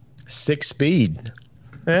 6-speed.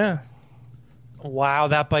 Yeah. Wow,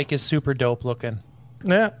 that bike is super dope looking.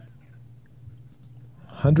 Yeah.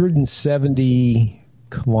 170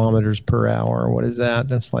 kilometers per hour. What is that?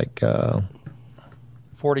 That's like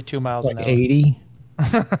 42 miles an hour. 80.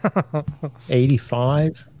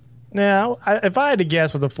 85. Yeah. If I had to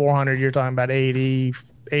guess with a 400, you're talking about 80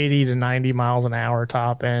 to 90 miles an hour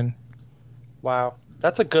top end. Wow.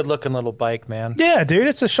 That's a good looking little bike, man. Yeah, dude.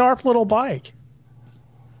 It's a sharp little bike.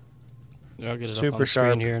 I'll get it Super up on the screen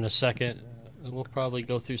sharp. here in a second. And we'll probably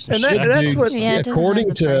go through some And shit. that's what. Yeah, it doesn't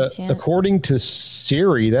have the price yet. according to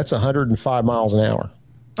Siri, that's 105 miles an hour.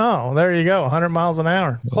 Oh, there you go. 100 miles an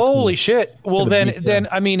hour. Holy shit. Well, Gonna beat then,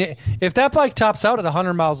 I mean, if that bike tops out at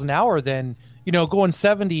 100 miles an hour, then, going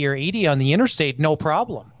 70 or 80 on the interstate, no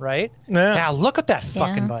problem, right? Yeah. Now, look at that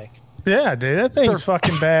fucking Yeah. bike. Yeah, dude. That thing's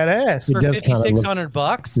fucking badass. It For does kinda look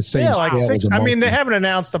 $5,600. The same Yeah, like scale six. as a I mean, they monkey. haven't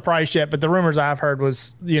announced the price yet, but the rumors I've heard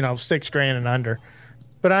was $6,000 and under.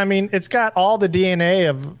 But I mean, it's got all the DNA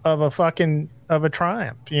of a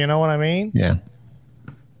Triumph. You know what I mean? Yeah.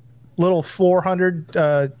 Little 400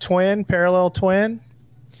 parallel twin,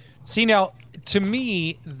 See, now, to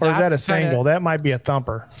me, or is that a that's single? kinda- That might be a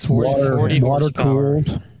thumper. 40 water horsepower.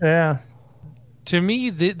 cooled. Yeah, To me,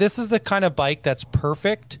 this is the kind of bike that's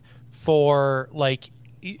perfect for like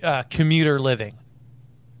commuter living.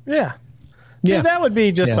 yeah. Yeah. Dude, that would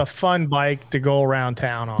be just Yeah. a fun bike to go around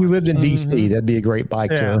town You on. lived in DC, that'd be a great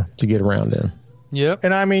bike Yeah. to get around in. Yep.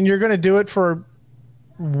 And I mean, you're going to do it for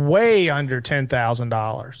way under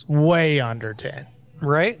 $10,000. Way under 10.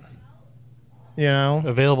 Right.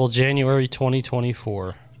 Available January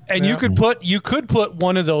 2024. And you could put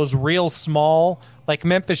one of those real small, like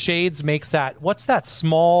Memphis Shades makes that. What's that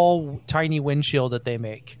small, tiny windshield that they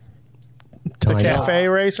make? The Tiny. cafe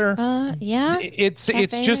racer. Yeah. It's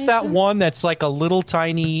Cafe just that racer? one that's like a little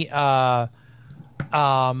tiny. I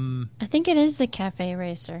think it is the Cafe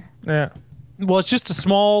Racer. Yeah. Well, it's just a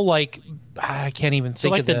small, like I can't even So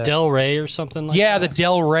think like of the Del Rey or something like Yeah, that? the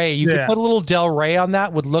Del Rey. You Yeah. could put a little Del Rey on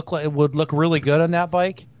that. Would look really good on that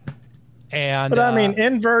bike. And But I mean,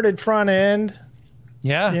 inverted front end,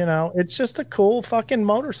 yeah, it's just a cool fucking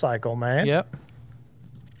motorcycle, man. Yep.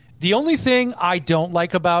 The only thing I don't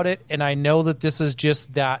like about it, and I know that this is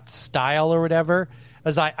just that style or whatever,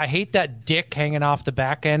 is I hate that dick hanging off the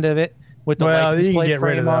back end of it with the Well, license you can plate get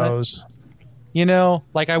rid of frame on it. those.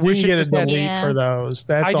 Like I You wish can it get a just had, delete Yeah. for those.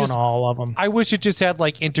 That's I just- on all of them. I wish it just had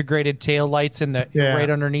like integrated tail lights in the Yeah. right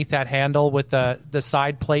underneath that handle with the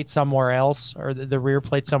side plate somewhere else or the rear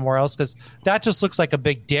plate somewhere else, because that just looks like a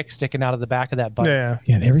big dick sticking out of the back of that bike. Yeah.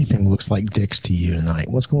 Yeah, everything looks like dicks to you tonight.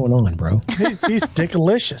 What's going on, bro? He's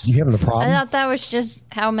dickalicious. You having a I problem? thought that was just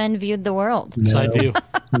how men viewed the world. Side view.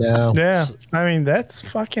 No. Yeah. I mean, that's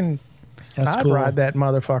fucking. That's I'd cool. ride that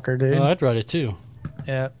motherfucker, dude. Oh, I'd ride it too.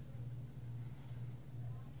 Yeah.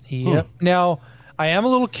 Yep. Now, I am a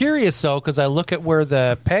little curious though, because I look at where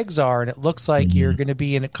the pegs are, and it looks like you're going to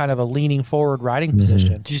be in a kind of a leaning forward riding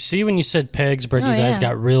position. Did you see when you said pegs, Brittany's Oh, yeah. eyes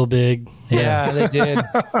got real big? Yeah, they did.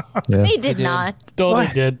 They did not. Oh, What?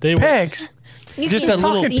 they did. They Pegs. You Just can't a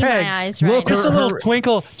little- see pegs. my eyes Look, right Just now.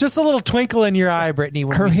 a little twinkle in your eye, Brittany.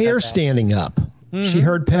 When Her you said hair's that. standing up. She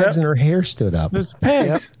heard pegs and her hair stood up. There's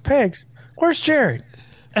pegs. Pegs. Where's Jared?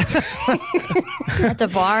 At the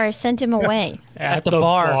bar, I sent him away. At the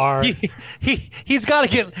bar. He's got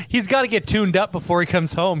to get tuned up before he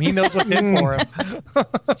comes home. He knows what's in for him.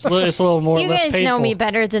 It's a little more You less guys painful. know me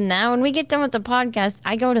better than that. When we get done with the podcast,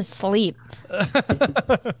 I go to sleep.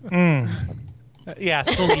 Yeah,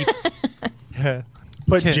 sleep.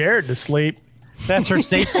 Put Jared to sleep. That's her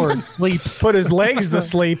safe word. Sleep. Put his legs to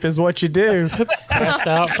sleep is what you do. Passed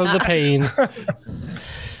out from the pain.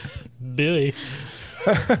 Billy.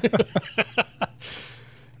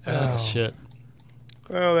 Oh, shit.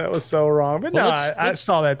 Oh, that was so wrong. But Well, no, let's- I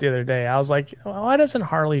saw that the other day. I was like, why doesn't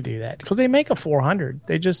Harley do that? Because they make a 400.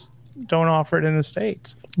 They just don't offer it in the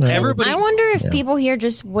States. Everybody. I wonder if people here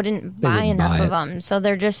just wouldn't buy wouldn't enough buy of it. them, so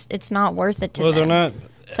they're just it's not worth it to Well, them. they're not.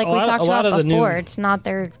 It's like we talked about before. It's not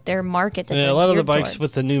their market. That a lot of the bikes towards.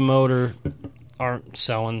 with the new motor aren't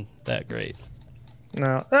selling that great.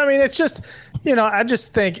 No, I mean, it's just, I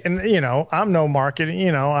just think, and, I'm no marketing,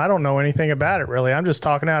 I don't know anything about it really. I'm just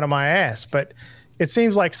talking out of my ass. But it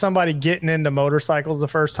seems like somebody getting into motorcycles the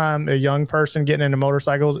first time, a young person getting into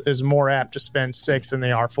motorcycles is more apt to spend $6 than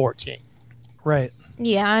they are $14. Right.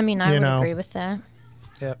 Yeah, I mean, I would agree with that.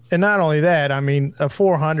 Yeah. And not only that, I mean, a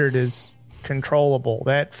 400 is controllable.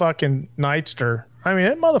 That fucking Nightster, I mean,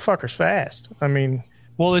 that motherfucker's fast. I mean,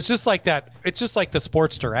 well, it's just like that. It's just like the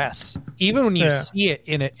Sportster S. Even when you see it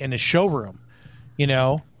in a showroom,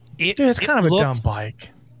 it's kind of a dumb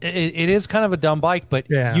bike. It is kind of a dumb bike, but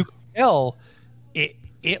you can tell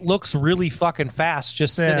it looks really fucking fast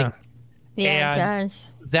just sitting. Yeah, it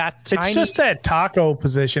does. It's just that taco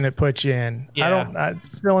position it puts you in. Yeah.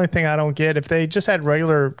 It's the only thing I don't get. If they just had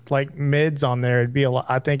regular like mids on there,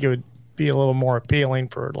 I think it would be a little more appealing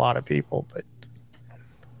for a lot of people. But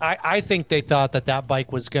I think they thought that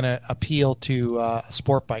bike was going to appeal to a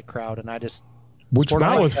sport bike crowd, and which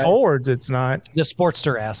not with Fords, it's not the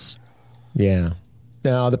Sportster S. Yeah.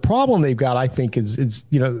 Now the problem they've got, I think, is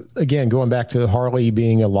again going back to Harley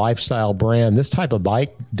being a lifestyle brand. This type of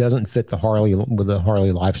bike doesn't fit the Harley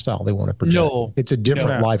lifestyle they want to project. No, it's a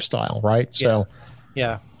different lifestyle, right? So,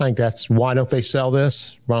 yeah, I think that's why don't they sell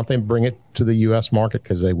this? Why don't they bring it to the U.S. market?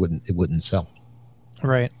 Because it wouldn't sell.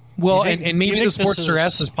 Right. Well, and maybe the Sportster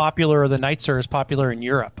S is popular or the Nightster is popular in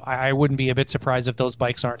Europe. I wouldn't be a bit surprised if those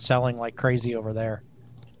bikes aren't selling like crazy over there.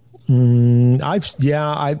 I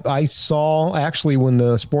saw actually when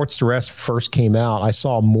the Sportster S first came out, I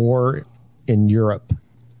saw more in Europe,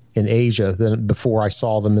 in Asia than before I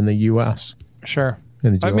saw them in the U.S. Sure.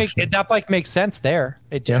 That bike makes sense there.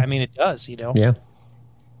 I mean, it does, Yeah.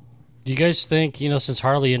 Do you guys think, since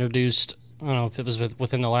Harley introduced, I don't know if it was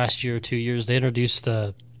within the last year or 2 years, they introduced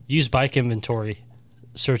the used bike inventory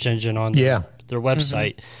search engine on their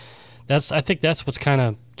website. Mm-hmm. I think that's what's kind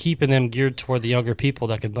of keeping them geared toward the younger people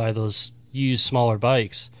that can buy those used smaller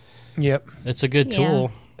bikes. Yep. It's a good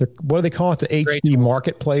tool. What do they call it? The HD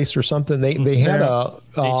Marketplace or something? They had a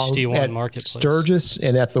HD1 at Marketplace. Sturgis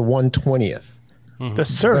and at the 120th. Mm-hmm. The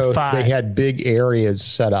certified. They had big areas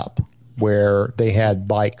set up where they had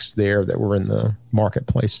bikes there that were in the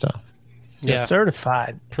marketplace stuff. Yeah,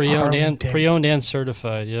 certified, pre-owned and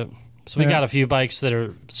certified. Yep. So we got a few bikes that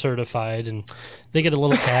are certified, and they get a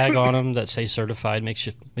little tag on them that say certified. Makes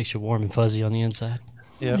you warm and fuzzy on the inside.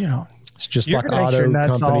 Yeah, it's just like auto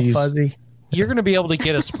companies. All fuzzy. You're going to be able to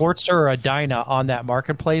get a Sportster or a Dyna on that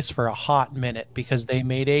marketplace for a hot minute because they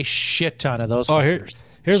made a shit ton of those.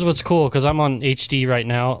 Here's what's cool, because I'm on HD right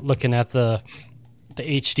now looking at the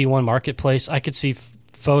HD1 marketplace. I could see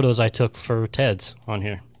photos I took for Ted's on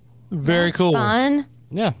here. Very cool. Fun.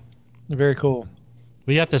 Yeah. Very cool.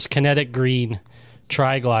 We got this kinetic green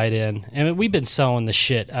tri-glide in, and we've been selling the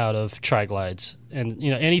shit out of tri-glides. And,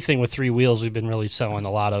 anything with 3 wheels, we've been really selling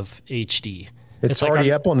a lot of HD. It's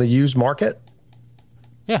already up on the used market?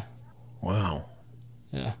 Yeah. Wow.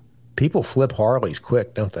 Yeah. People flip Harleys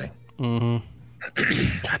quick, don't they?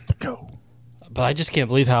 Mm-hmm. Got to go. But I just can't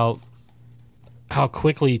believe how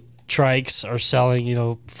quickly trikes are selling.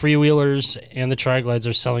 Freewheelers and the tri-glides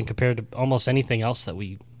are selling compared to almost anything else that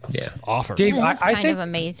we offer. Dave, That's kind of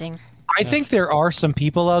amazing. I think there are some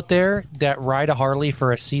people out there that ride a Harley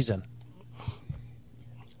for a season.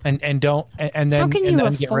 And then how can you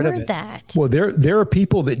get rid of afford it? that? Well, there are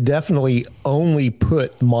people that definitely only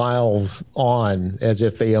put miles on as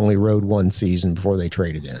if they only rode one season before they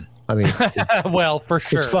traded in. I mean, well, for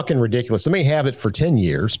sure, it's fucking ridiculous. They may have it for 10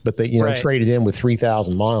 years, but they traded in with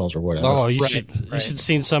 3,000 miles or whatever. Oh, you should have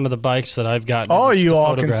seen some of the bikes that I've gotten. Oh, you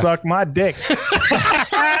all can suck my dick. He's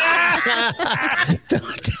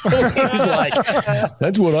like,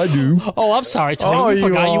 that's what I do. Oh, I'm sorry, Tony. We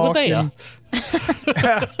forgot you were there.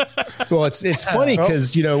 Well, it's funny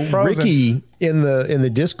because Ricky in the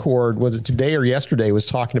Discord, was it today or yesterday, was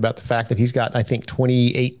talking about the fact that he's got, I think,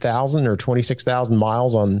 28,000 or 26,000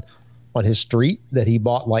 miles on his street that he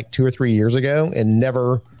bought like 2 or 3 years ago and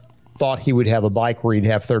never thought he would have a bike where he'd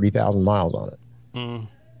have 30,000 miles on it.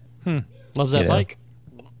 Loves that bike.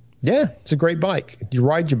 Yeah, it's a great bike. You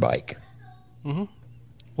ride your bike. Mm-hmm.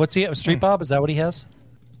 What's he have? Street Bob? Is that what he has?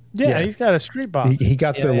 Yeah, he's got a Street Bob. He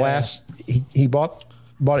got the last. He bought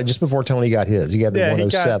it just before Tony got his. He got the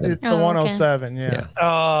 107. It's the 107. Yeah.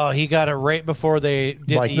 Oh, he got it right before they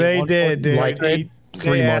did. They did, dude. Like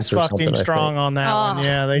 3 months or something. Strong on that one.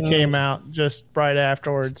 Yeah, they came out just right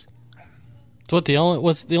afterwards. So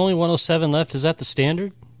what's the only 107 left? Is that the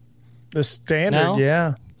standard? The standard, now?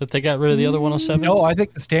 yeah. that they got rid of the other 107s? No, I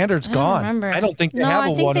think the standard's I gone. remember. I don't think they no, have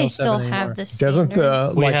I a think 107 they still anymore. have the standard. Doesn't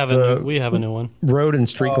the We have a new one. road and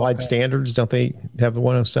street glide standards? Don't they have the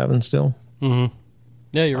 107 still? Mm-hmm.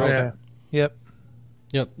 Yeah, you're right. Okay. Yep.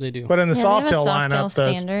 Yep, they do. But in the Yeah, they have a Softail Softail lineup,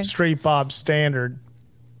 standard. the Street Bob standard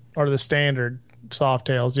or the standard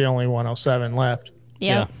Softail is the only 107 left.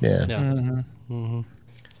 Yeah. Yeah. Yeah.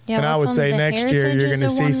 And I what's would on say the next year Heritage you're is going to a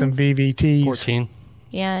see some VVTs. 14.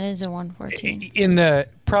 Yeah, it is a 114.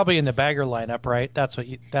 Probably in the bagger lineup, right? That's what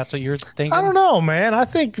you're thinking. I don't know, man. I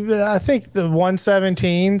think the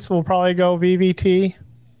 117s will probably go VVT.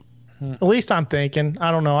 At least I'm thinking.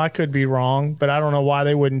 I don't know. I could be wrong, but I don't know why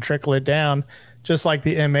they wouldn't trickle it down. Just like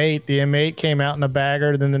the M8. The M8 came out in a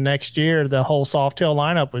bagger. Then the next year, the whole Softail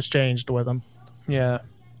lineup was changed with them. Yeah.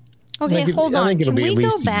 Okay, hold on. it'll Can be we at go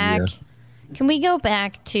least a back? year. Can we go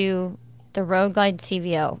back to the Road Glide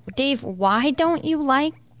CVO? Dave, why don't you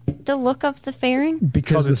like the look of the fairing?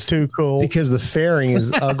 Because it's too cool. Because the fairing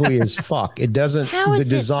is ugly as fuck. It doesn't. How is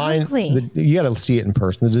the it design? ugly? You got to see it in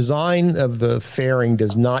person. The design of the fairing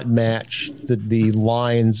does not match the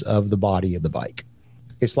lines of the body of the bike.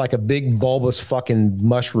 It's like a big bulbous fucking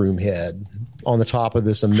mushroom head on the top of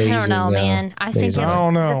this amazing. I don't know, man. I think amazing I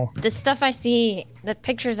don't know. the stuff I see, the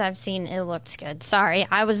pictures I've seen, it looks good. Sorry,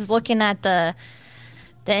 I was looking at the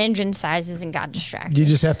engine sizes and got distracted. You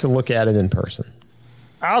just have to look at it in person.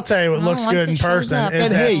 I'll tell you what looks once good in it shows person. up. Is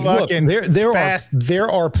And that hey, look, fucking fast. there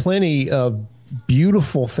are plenty of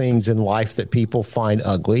beautiful things in life that people find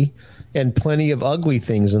ugly, and plenty of ugly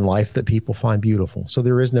things in life that people find beautiful. So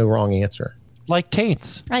there is no wrong answer. Like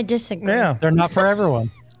taints. I disagree. Yeah, They're not for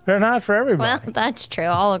everyone. they're not for everybody. Well, that's true.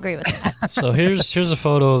 I'll agree with that. So here's a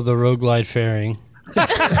photo of the Road Glide fairing.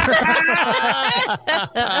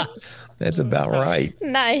 That's about right.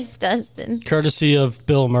 Nice, Dustin. Courtesy of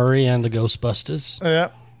Bill Murray and the Ghostbusters. Yeah.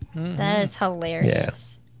 That is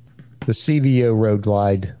hilarious. The CVO Road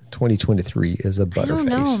Glide 2023 is a I butterface. don't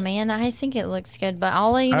know, man. I think it looks good, but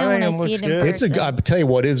I'll let you know when I think it see looks it in good. It's person. I tell you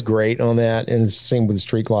what is great on that, and it's the same with the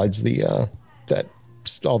street glides. The that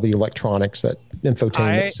all the electronics, that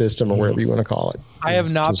infotainment system, or whatever you want to call it. I have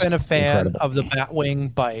is not just been a fan incredible. of the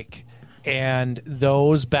Batwing bike, and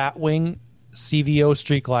those Batwing CVO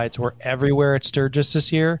street glides were everywhere at Sturgis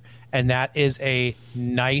this year, and that is a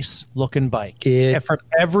nice looking bike. And from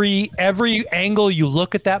every angle you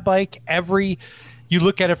look at that bike, you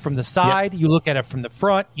look at it from the side, you look at it from the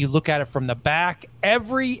front, you look at it from the back,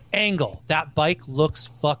 every angle, that bike looks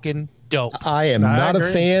fucking dope. I am not a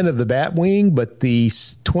agree. fan of the Batwing, but the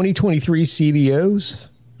 2023 CVOs.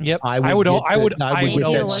 Yep, I would They get do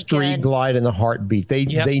that look street good. glide in the heartbeat. They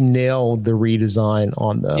nailed the redesign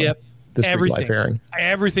on the street glide fairing.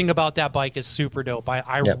 Everything about that bike is super dope.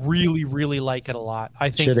 I really, really like it a lot. I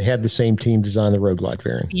think Should have had the same team design the road glide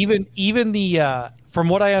fairing. even the from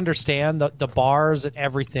what I understand, the bars and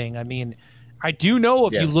everything. I mean, I do know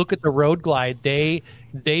if you look at the Road Glide, they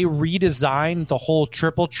redesigned the whole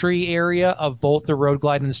triple tree area of both the Road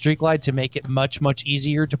Glide and the Street Glide to make it much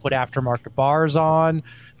easier to put aftermarket bars on.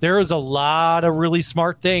 There is a lot of really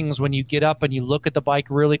smart things when you get up and you look at the bike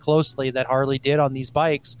really closely that Harley did on these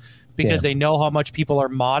bikes, because they know how much people are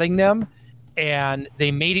modding them, and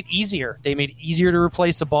they made it easier. They made it easier to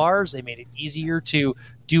replace the bars. They made it easier to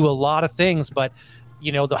do a lot of things, but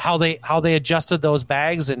you know, how they adjusted those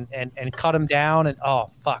bags and cut them down, and oh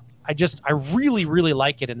fuck, I really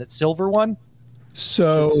like it in that silver one.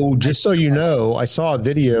 So just so you know, I saw a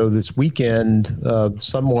video this weekend of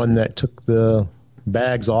someone that took the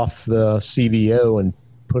bags off the CVO and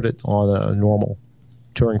put it on a normal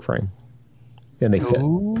touring frame, and they fit.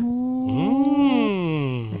 Ooh,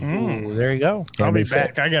 there you go. I'll be they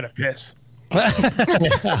fit. back. I got to piss.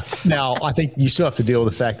 Now, I think you still have to deal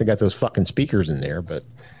with the fact they got those fucking speakers in there, but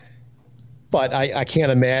I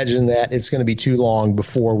can't imagine that it's going to be too long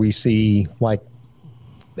before we see like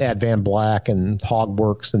Ad Van Black and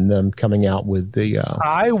Hogworks and them coming out with the.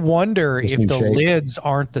 I wonder if new the shape. lids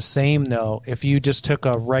aren't the same though. If you just took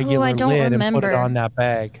a regular I don't lid and put it remember. on that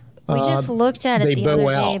bag. We just looked at they it the bow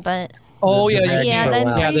other day, out. but Oh The yeah, bags yeah, bow I'm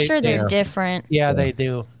out. pretty they- sure they're yeah. different. Yeah, they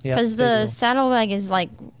do. Yep, Because they the do. saddlebag is like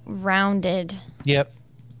rounded, Yep.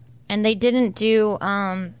 and they didn't do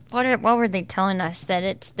what were they telling us, that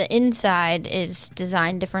it's the inside is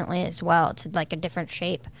designed differently as well. It's like a different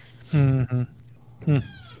shape.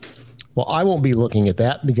 Well, I won't be looking at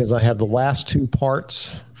that because I have the last two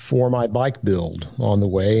parts for my bike build on the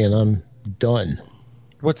way, and I'm done.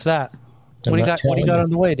 What's that? I'm What do you not got? What do you telling got you. on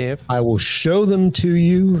the way, Dave? I will show it to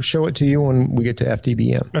you when we get to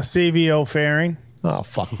FDBM. A CVO fairing. Oh,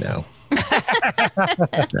 fuck no.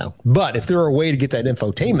 No. But if there were a way to get that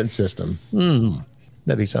infotainment system,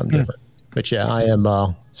 that'd be something different. But yeah, I am.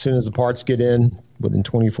 As soon as the parts get in, within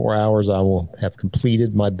 24 hours, I will have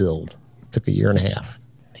completed my build. Took a year and a half.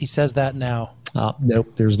 He says that now.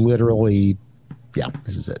 Nope. There's literally,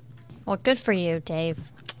 this is it. Well, good for you, Dave.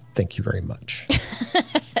 Thank you very much.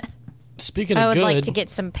 Speaking of I would good, like to get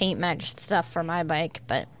some paint matched stuff for my bike,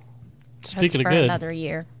 but speaking that's of for good, another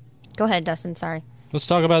year. Go ahead, Dustin. Sorry. let's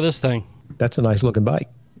talk about this thing. That's a nice looking bike.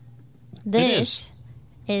 This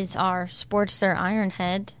is our Sportster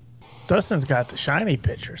Ironhead. Dustin's got the shiny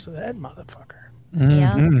pictures of that motherfucker.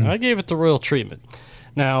 Yeah. I gave it the royal treatment.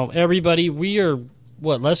 Now, everybody, we are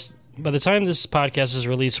by the time this podcast is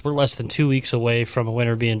released, we're less than 2 weeks away from a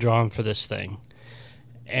winner being drawn for this thing.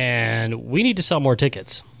 And we need to sell more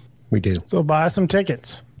tickets. We do. So buy some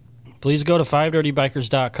tickets. Please go to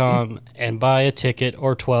 5dirtybikers.com and buy a ticket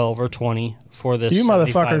or 12 or 20 for this. You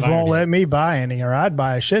motherfuckers won't Ironhead. let me buy any, or I'd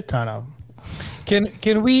buy a shit ton of them.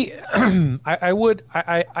 Can we? I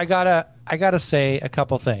gotta say a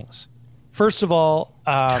couple things. First of all,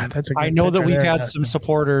 that's a good I know that picture we've there, had Dustin. some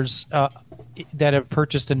supporters that have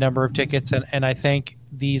purchased a number of tickets, and I thank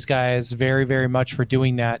these guys very, very much for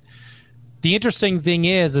doing that. The interesting thing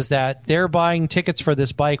is that they're buying tickets for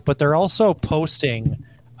this bike, but they're also posting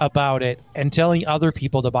about it and telling other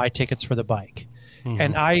people to buy tickets for the bike. Mm-hmm.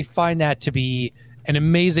 And I find that to be an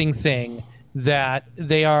amazing thing, that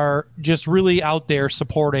they are just really out there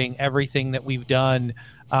supporting everything that we've done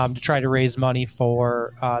to try to raise money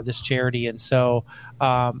for this charity. And so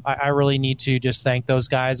I really need to just thank those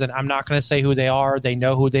guys. And I'm not going to say who they are. They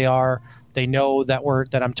know who they are. They know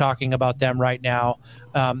that I'm talking about them right now.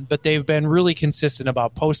 But they've been really consistent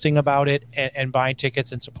about posting about it and buying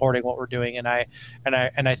tickets and supporting what we're doing. And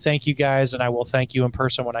I thank you guys, and I will thank you in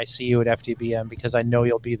person when I see you at FDBM, because I know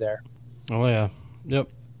you'll be there. Oh, yeah. Yep.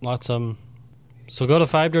 Lots of them. So go to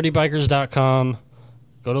 5dirtybikers.com.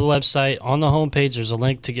 Go to the website. On the homepage, there's a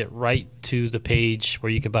link to get right to the page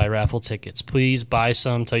where you can buy raffle tickets. Please buy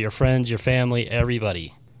some. Tell your friends, your family,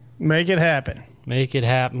 everybody. Make it happen. Make it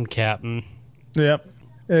happen, Captain. Yep.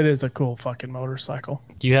 It is a cool fucking motorcycle.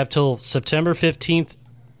 You have till September 15th,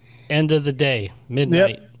 end of the day,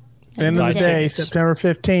 midnight. Yep. End of the day, tickets. September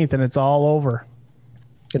 15th, and it's all over.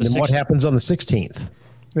 And then what happens on the 16th?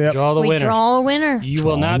 Yep. Draw the We winner. draw a winner. You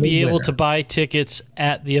will not be able winner. to buy tickets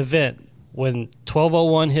at the event. When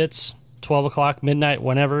 12:01 hits, 12 o'clock, midnight,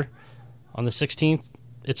 whenever, on the 16th,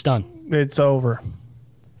 it's done. It's over.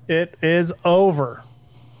 It is over.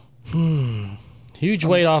 Huge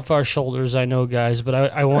weight off our shoulders, I know, guys, but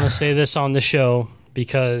I want to say this on the show,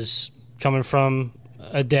 because coming from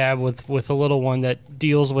a dad with a little one that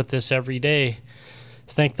deals with this every day,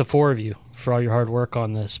 thank the four of you for all your hard work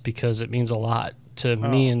on this, because it means a lot to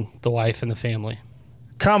me and the wife and the family.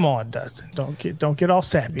 Come on, Dustin. Don't get all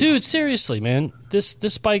sappy. Dude, seriously, man. This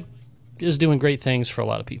bike is doing great things for a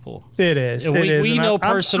lot of people. It is. And It is. we And know I'm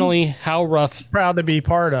personally how rough. proud to be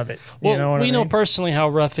part of it. Well, You know what we I know mean? personally how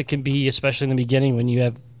rough it can be, especially in the beginning when you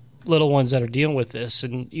have little ones that are dealing with this.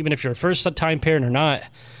 And even if you're a first-time parent or not,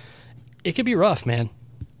 it can be rough, man.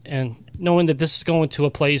 And knowing that this is going to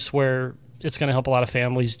a place where it's going to help a lot of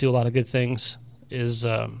families do a lot of good things is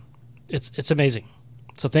it's amazing.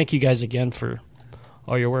 So thank you guys again for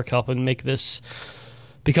all your work helping make this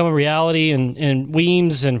become a reality. And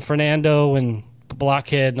Weems and Fernando and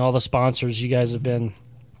Blockhead and all the sponsors, you guys have been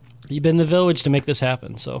the village to make this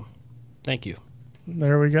happen. So thank you.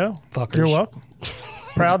 There we go. Fuckers. You're welcome.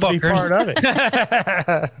 Proud to be Fuckers. part of it.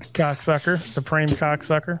 Cocksucker. Supreme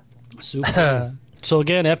cocksucker. Super. So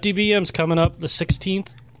again, FDBM's coming up the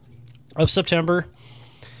 16th of September.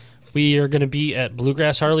 We are going to be at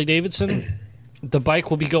Bluegrass Harley Davidson. The bike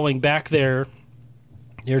will be going back there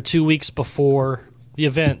 2 weeks before the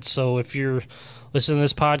event. So if you're listening to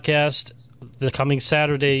this podcast, the coming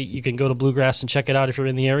Saturday, you can go to Bluegrass and check it out if you're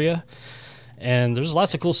in the area. And there's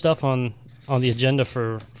lots of cool stuff on the agenda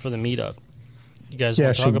for the meetup. You guys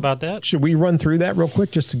want to talk about that? Should we run through that real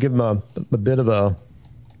quick just to give them a bit of a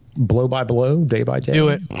blow by blow, day by day? Do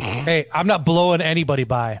it. Hey, I'm not blowing anybody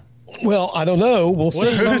by. Well, I don't know. We'll What see.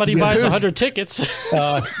 if somebody buys 100 tickets?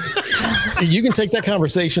 You can take that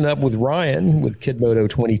conversation up with Ryan with Kidmoto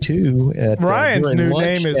 22. Ryan's during new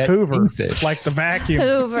lunch name is at Hoover, Kingfish. like the vacuum.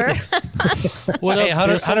 Hoover. What Hey, up,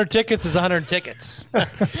 100, Bissell? 100 tickets is 100 tickets.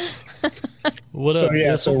 What So up,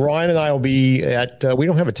 yeah, Bissell? so Ryan and I will be at. We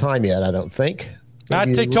don't have a time yet, I don't think. Not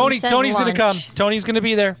Maybe- take Tony. said Tony's going to come. lunch. Tony's going to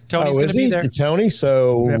be there. Tony's going is to be he? there. Tony.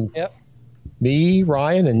 So Yep. me,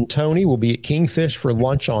 Ryan, and Tony will be at Kingfish for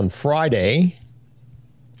lunch on Friday.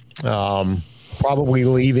 Probably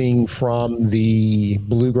leaving from the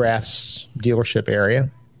Bluegrass dealership area,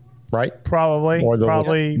 right? Probably. Or the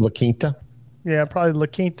probably. La Quinta. Yeah, probably La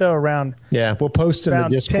Quinta around. Yeah, we'll post in the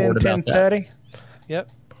Discord about that. 10:30. Yep.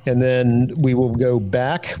 And then we will go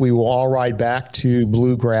back. We will all ride back to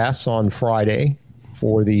Bluegrass on Friday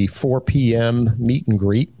for the 4 p.m. meet and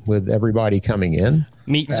greet with everybody coming in.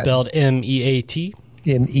 Meet spelled M-E-A-T.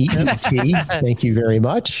 M-E-E-T. Thank you very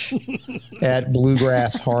much. At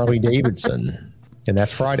Bluegrass Harley Davidson. And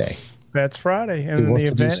that's Friday. That's Friday. And the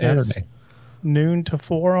event is noon to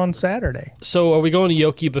 4 on Saturday. So are we going to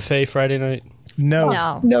Yoki Buffet Friday night? No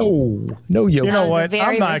Yoki. You know what?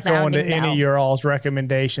 I'm not going to any of your all's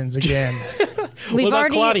recommendations again. We've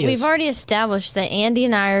already established that Andy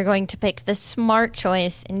and I are going to pick the smart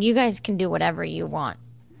choice, and you guys can do whatever you want.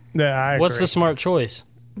 Yeah, I agree. What's the smart choice?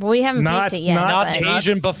 Well, we haven't picked it yet. Not the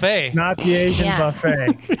Asian buffet. Not the Asian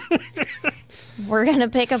buffet. We're going to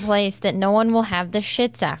pick a place that no one will have the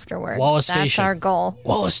shits afterwards. Wallace That's Station. our goal.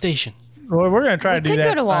 Wallace Station. Well, we're going to try to do that. We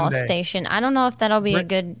could go to Wallace Sunday. Station. I don't know if that'll be a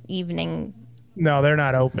good evening. No, they're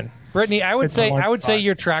not open. Brittany, I would say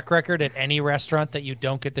your track record at any restaurant that you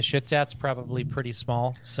don't get the shits at is probably pretty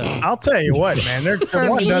small. So I'll tell you what, man.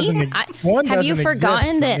 For me, have you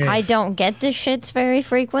forgotten that I don't get the shits very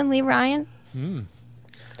frequently, Ryan?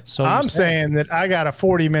 So I'm saying that I got a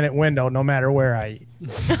 40-minute window no matter where I eat.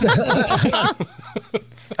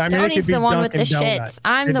 I mean, Tony's the one with the Donuts. shits.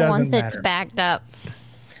 I'm It the one doesn't that's matter. backed up.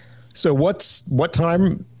 So what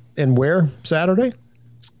time and where Saturday?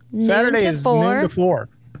 Saturday noon to is 4 noon to 4.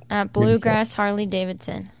 at Bluegrass Harley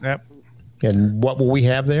Davidson. Yep. And what will we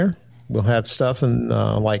have there? We'll have stuff and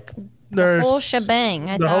like The whole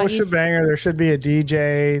shebang. The whole shebang. There should be a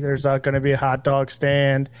DJ. There's going to be a hot dog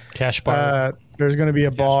stand. Cash bar. There's going to be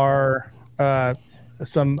a bar.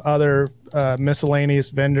 Some other miscellaneous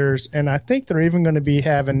vendors, and I think they're even going to be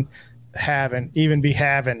having.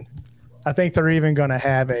 I think they're even going to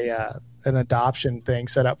have an adoption thing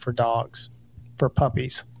set up for dogs, for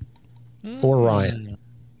puppies. or Ryan.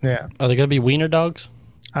 Yeah. Are they going to be wiener dogs?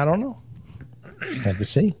 I don't know. Have to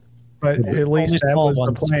see. But at least that was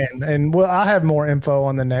the plan. And well, I'll have more info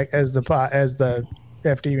on the neck as the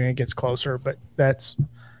FD unit gets closer. But that's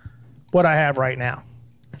what I have right now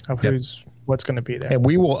of what's going to be there. And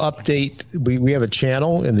we will update. We have a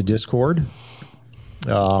channel in the Discord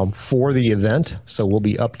for the event, so we'll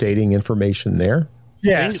be updating information there.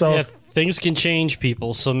 Yeah. Things can change,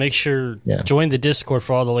 people. So make sure join the Discord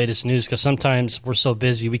for all the latest news, because sometimes we're so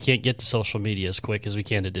busy we can't get to social media as quick as we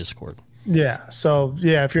can to Discord. Yeah. So,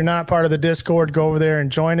 if you're not part of the Discord, go over there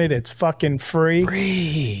and join it. It's fucking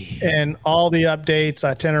free. And all the updates,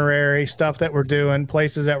 itinerary, stuff that we're doing,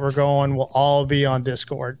 places that we're going will all be on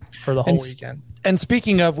Discord for the whole weekend. And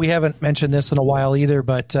speaking of, we haven't mentioned this in a while either,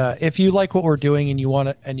 but if you like what we're doing and you want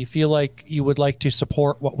to, and you feel like you would like to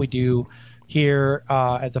support what we do here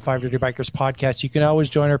at the 5 Dirty Bikers podcast, you can always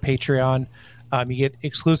join our Patreon. You get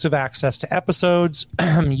exclusive access to episodes.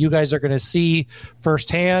 You guys are going to see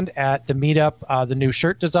firsthand at the meetup the new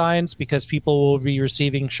shirt designs, because people will be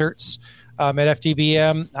receiving shirts at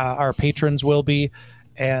FDBM. Our patrons will be.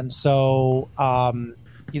 And so,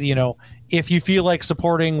 if you feel like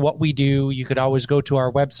supporting what we do, you could always go to our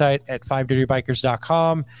website at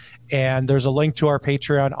 5dirtybikers.com. And there's a link to our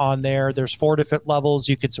Patreon on there. There's 4 different levels.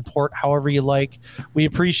 You could support however you like. We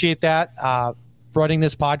appreciate that. Running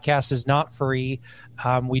this podcast is not free.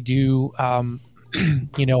 We do,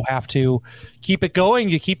 have to keep it going.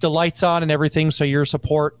 You keep the lights on and everything. So your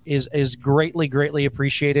support is greatly, greatly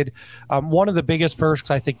appreciated. One of the biggest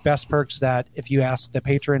perks, I think best perks that if you ask the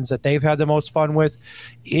patrons that they've had the most fun with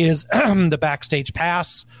is the backstage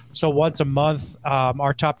pass. So once a month,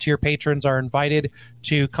 our top tier patrons are invited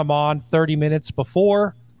to come on 30 minutes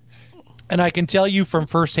before. And I can tell you from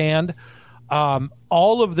firsthand,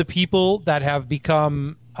 all of the people that have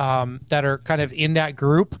become that are kind of in that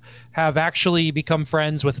group have actually become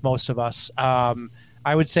friends with most of us.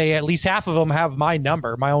 I would say at least half of them have my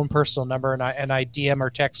number, my own personal number, and I DM or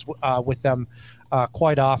text with them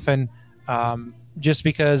quite often, just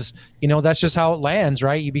because that's just how it lands,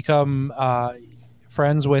 right? You become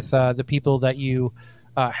friends with the people that you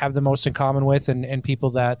have the most in common with, and people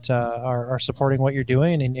that are supporting what you're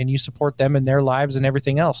doing, and you support them in their lives and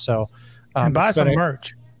everything else. So. And buy some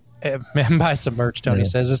merch. And buy some merch, Tony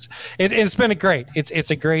says. It's been great. It's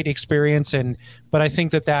a great experience, but I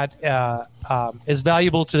think that is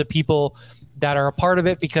valuable to the people that are a part of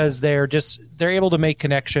it, because they're able to make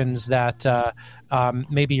connections that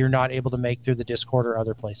maybe you're not able to make through the Discord or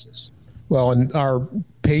other places. Well, and our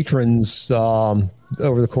patrons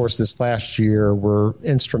over the course of this last year were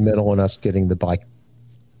instrumental in us getting the bike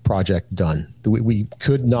project done. We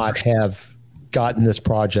could not have gotten this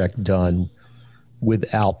project done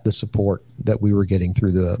without the support that we were getting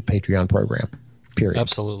through the Patreon program, period.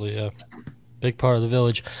 Absolutely, yeah. Big part of the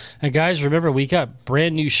village. And guys, remember, we got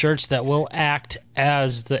brand new shirts that will act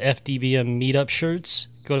as the FDBM meetup shirts.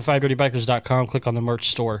 Go to 5dirtybikers.com, click on the merch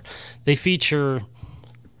store. They feature,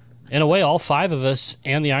 in a way, all 5 of us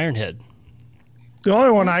and the Ironhead. The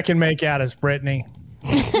only one I can make out is Brittany.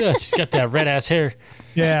 Yeah, she's got that red-ass hair.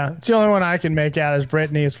 Yeah, it's the only one I can make out is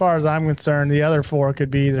Brittany. As far as I'm concerned, the other 4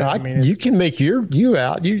 could be either. You can make you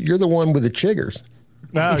out. You're the one with the chiggers.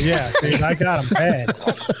 Oh, yeah, dude, I got them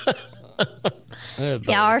bad.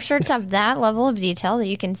 Yeah, our shirts have that level of detail that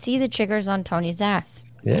you can see the chiggers on Tony's ass.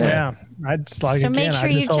 Yeah. I just like So again, make sure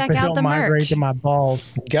I just you hope check it out don't the migrate merch. to my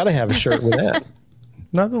balls. Got to have a shirt with that.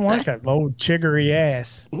 Nothing like an old chiggery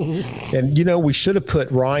ass. And we should have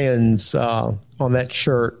put Ryan's on that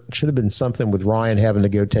shirt. Should have been something with Ryan having to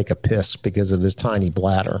go take a piss because of his tiny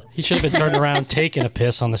bladder. He should have been turned around taking a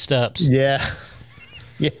piss on the steps. Yeah.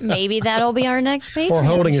 Maybe that'll be our next Patreon Or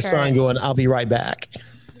holding a shirt. sign going, "I'll be right back."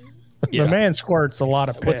 Yeah. The man squirts a lot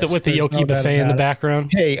of piss. With the There's Yoki no doubt buffet in the about it.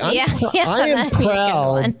 background. Hey, Yeah, I am that'd be a good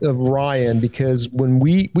proud of Ryan because when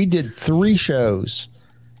we did 3 shows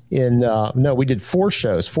we did 4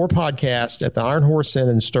 shows, 4 podcasts at the Iron Horse Inn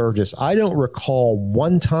in Sturgis. I don't recall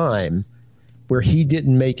one time where he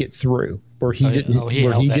didn't make it through, where he didn't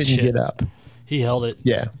get up. He held it.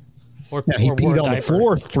 Yeah. Or Now, he or wore a peed on the diaper.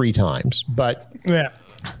 floor 3 times, but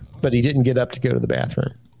he didn't get up to go to the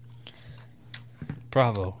bathroom.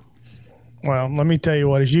 Bravo. Well, let me tell you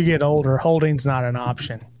what, as you get older, holding's not an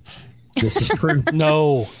option. This is true.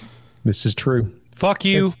 No. This is true. Fuck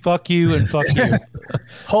you, and fuck you.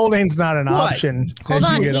 Holding's not an option. Hold as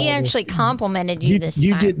you on, get he older. actually complimented you this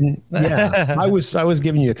You time. didn't. Yeah. I was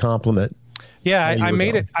giving you a compliment. Yeah, There you I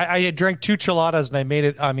made go. it. I drank 2 chiladas and I made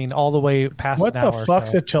it. I mean, all the way past What an the hour.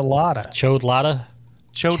 fuck's a chilada? Chodlada.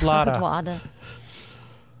 Chodlada. Chilada.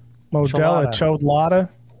 Modella chodlada?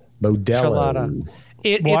 Modello.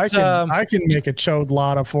 Well, It's I can make a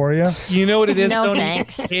chodlada for you. you know what it is, No, Tony?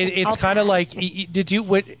 thanks. It's I'll kind of like pass. did you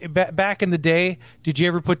back in the day? Did you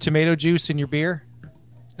ever put tomato juice in your beer?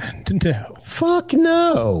 No. Fuck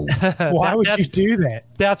no. Why would you that's- do that?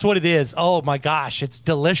 That's what it is. Oh my gosh, it's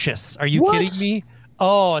delicious. Are you What? kidding me?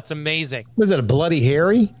 Oh, it's amazing. Was it a Bloody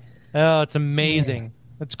Harry? Oh, it's amazing.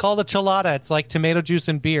 It's called a chilada. It's like tomato juice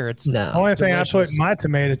and beer. It's No. The only thing I put delicious. in my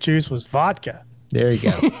tomato juice was vodka There you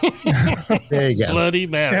go. There you go. Bloody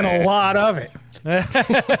Mary. and a lot of it.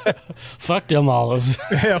 Fuck them olives.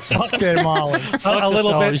 Yeah, fuck them olives. Fuck a the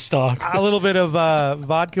little celery bit, stalk. a little bit of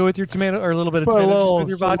vodka with your tomato, or a little bit of Put a tomato little, juice with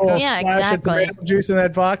your some vodka. little Yeah, splash exactly. of tomato juice in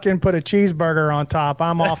that vodka and put a cheeseburger on top.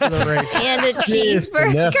 I'm off to the races. And a Just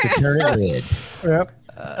enough to cheeseburger. turn it red.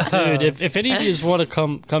 Yep. Dude, if any of you want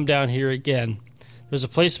to come down here again, there's a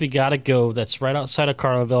place we got to go that's right outside of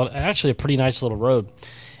Carlinville. Actually, a pretty nice little road.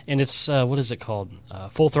 And it's, what is it called?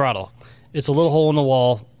 Full Throttle. It's a little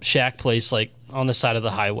hole-in-the-wall shack place, like, on the side of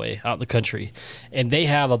the highway out in the country. And they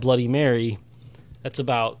have a Bloody Mary that's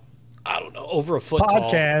about, I don't know, over a foot tall.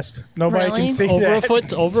 Podcast. Nobody Really? can see Over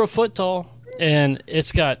that. over a foot tall. And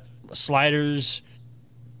it's got sliders,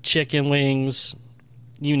 chicken wings,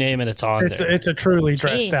 you name it, it's on there. It's a truly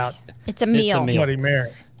dressed Jeez. out It's a meal. meal. Bloody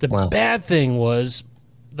Mary. The Wow. bad thing was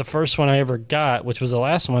the first one I ever got, which was the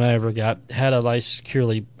last one I ever got, had a nice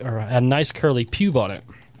curly pube on it.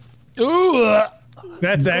 Ooh,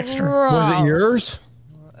 That's extra. Was it Gross. yours?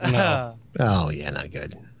 no. Oh, yeah, not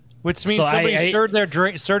good. Which means So somebody I-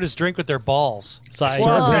 served his drink with their balls. So I,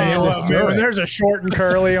 Well, I'll tell you Whoa. what, man, when there's a short and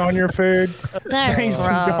curly on your food, That's things gross.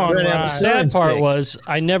 have gone Right out right. the sad part Sticks. was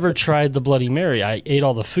I never tried the Bloody Mary. I ate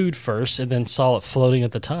all the food first and then saw it floating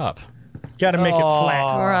at the top. Got to make it Oh.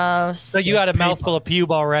 flat. Gross. So you got a mouthful of pube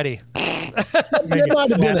already. That might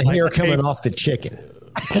have been a hair coming off the chicken.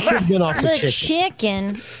 It could have been off the The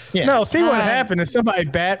chicken. chicken. Yeah. No, see what God. happened is somebody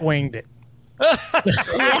bat winged it.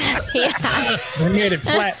 Yeah. They made it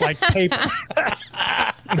flat like paper.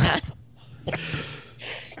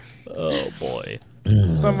 Oh boy.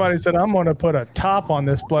 Somebody said, I'm going to put a top on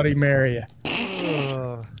this Bloody Mary.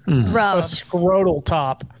 A Gross. scrotal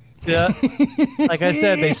top. Yeah. Like I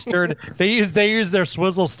said, they used their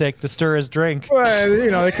swizzle stick to stir his drink. Well,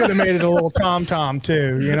 you know, they could have made it a little tom-tom,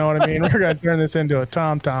 too. You know what I mean? We're going to turn this into a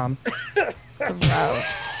tom-tom.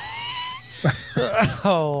 Gross.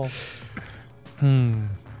 Oh,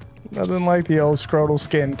 Nothing like the old scrotal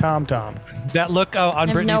skin tom-tom. that look on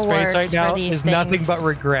have Brittany's no face right words now for these is nothing things. but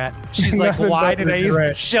regret. She's like, Nothing why but did I even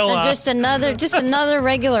regret. show So up? just another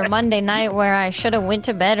regular Monday night where I should have went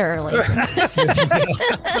to bed early.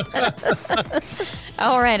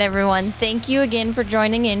 All right, everyone. Thank you again for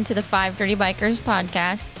joining in to the 5 Dirty Bikers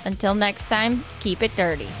podcast. Until next time, keep it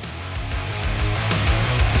dirty.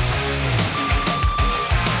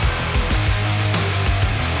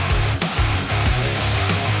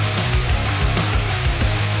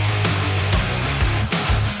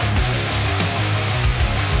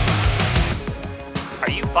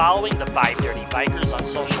 following the 530 Bikers on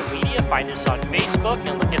social media. Find us on Facebook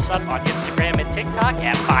and look us up on Instagram and TikTok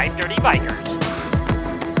at 530 Bikers.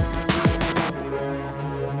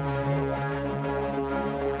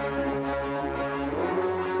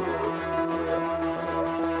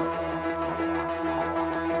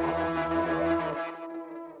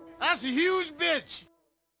 That's a huge bitch.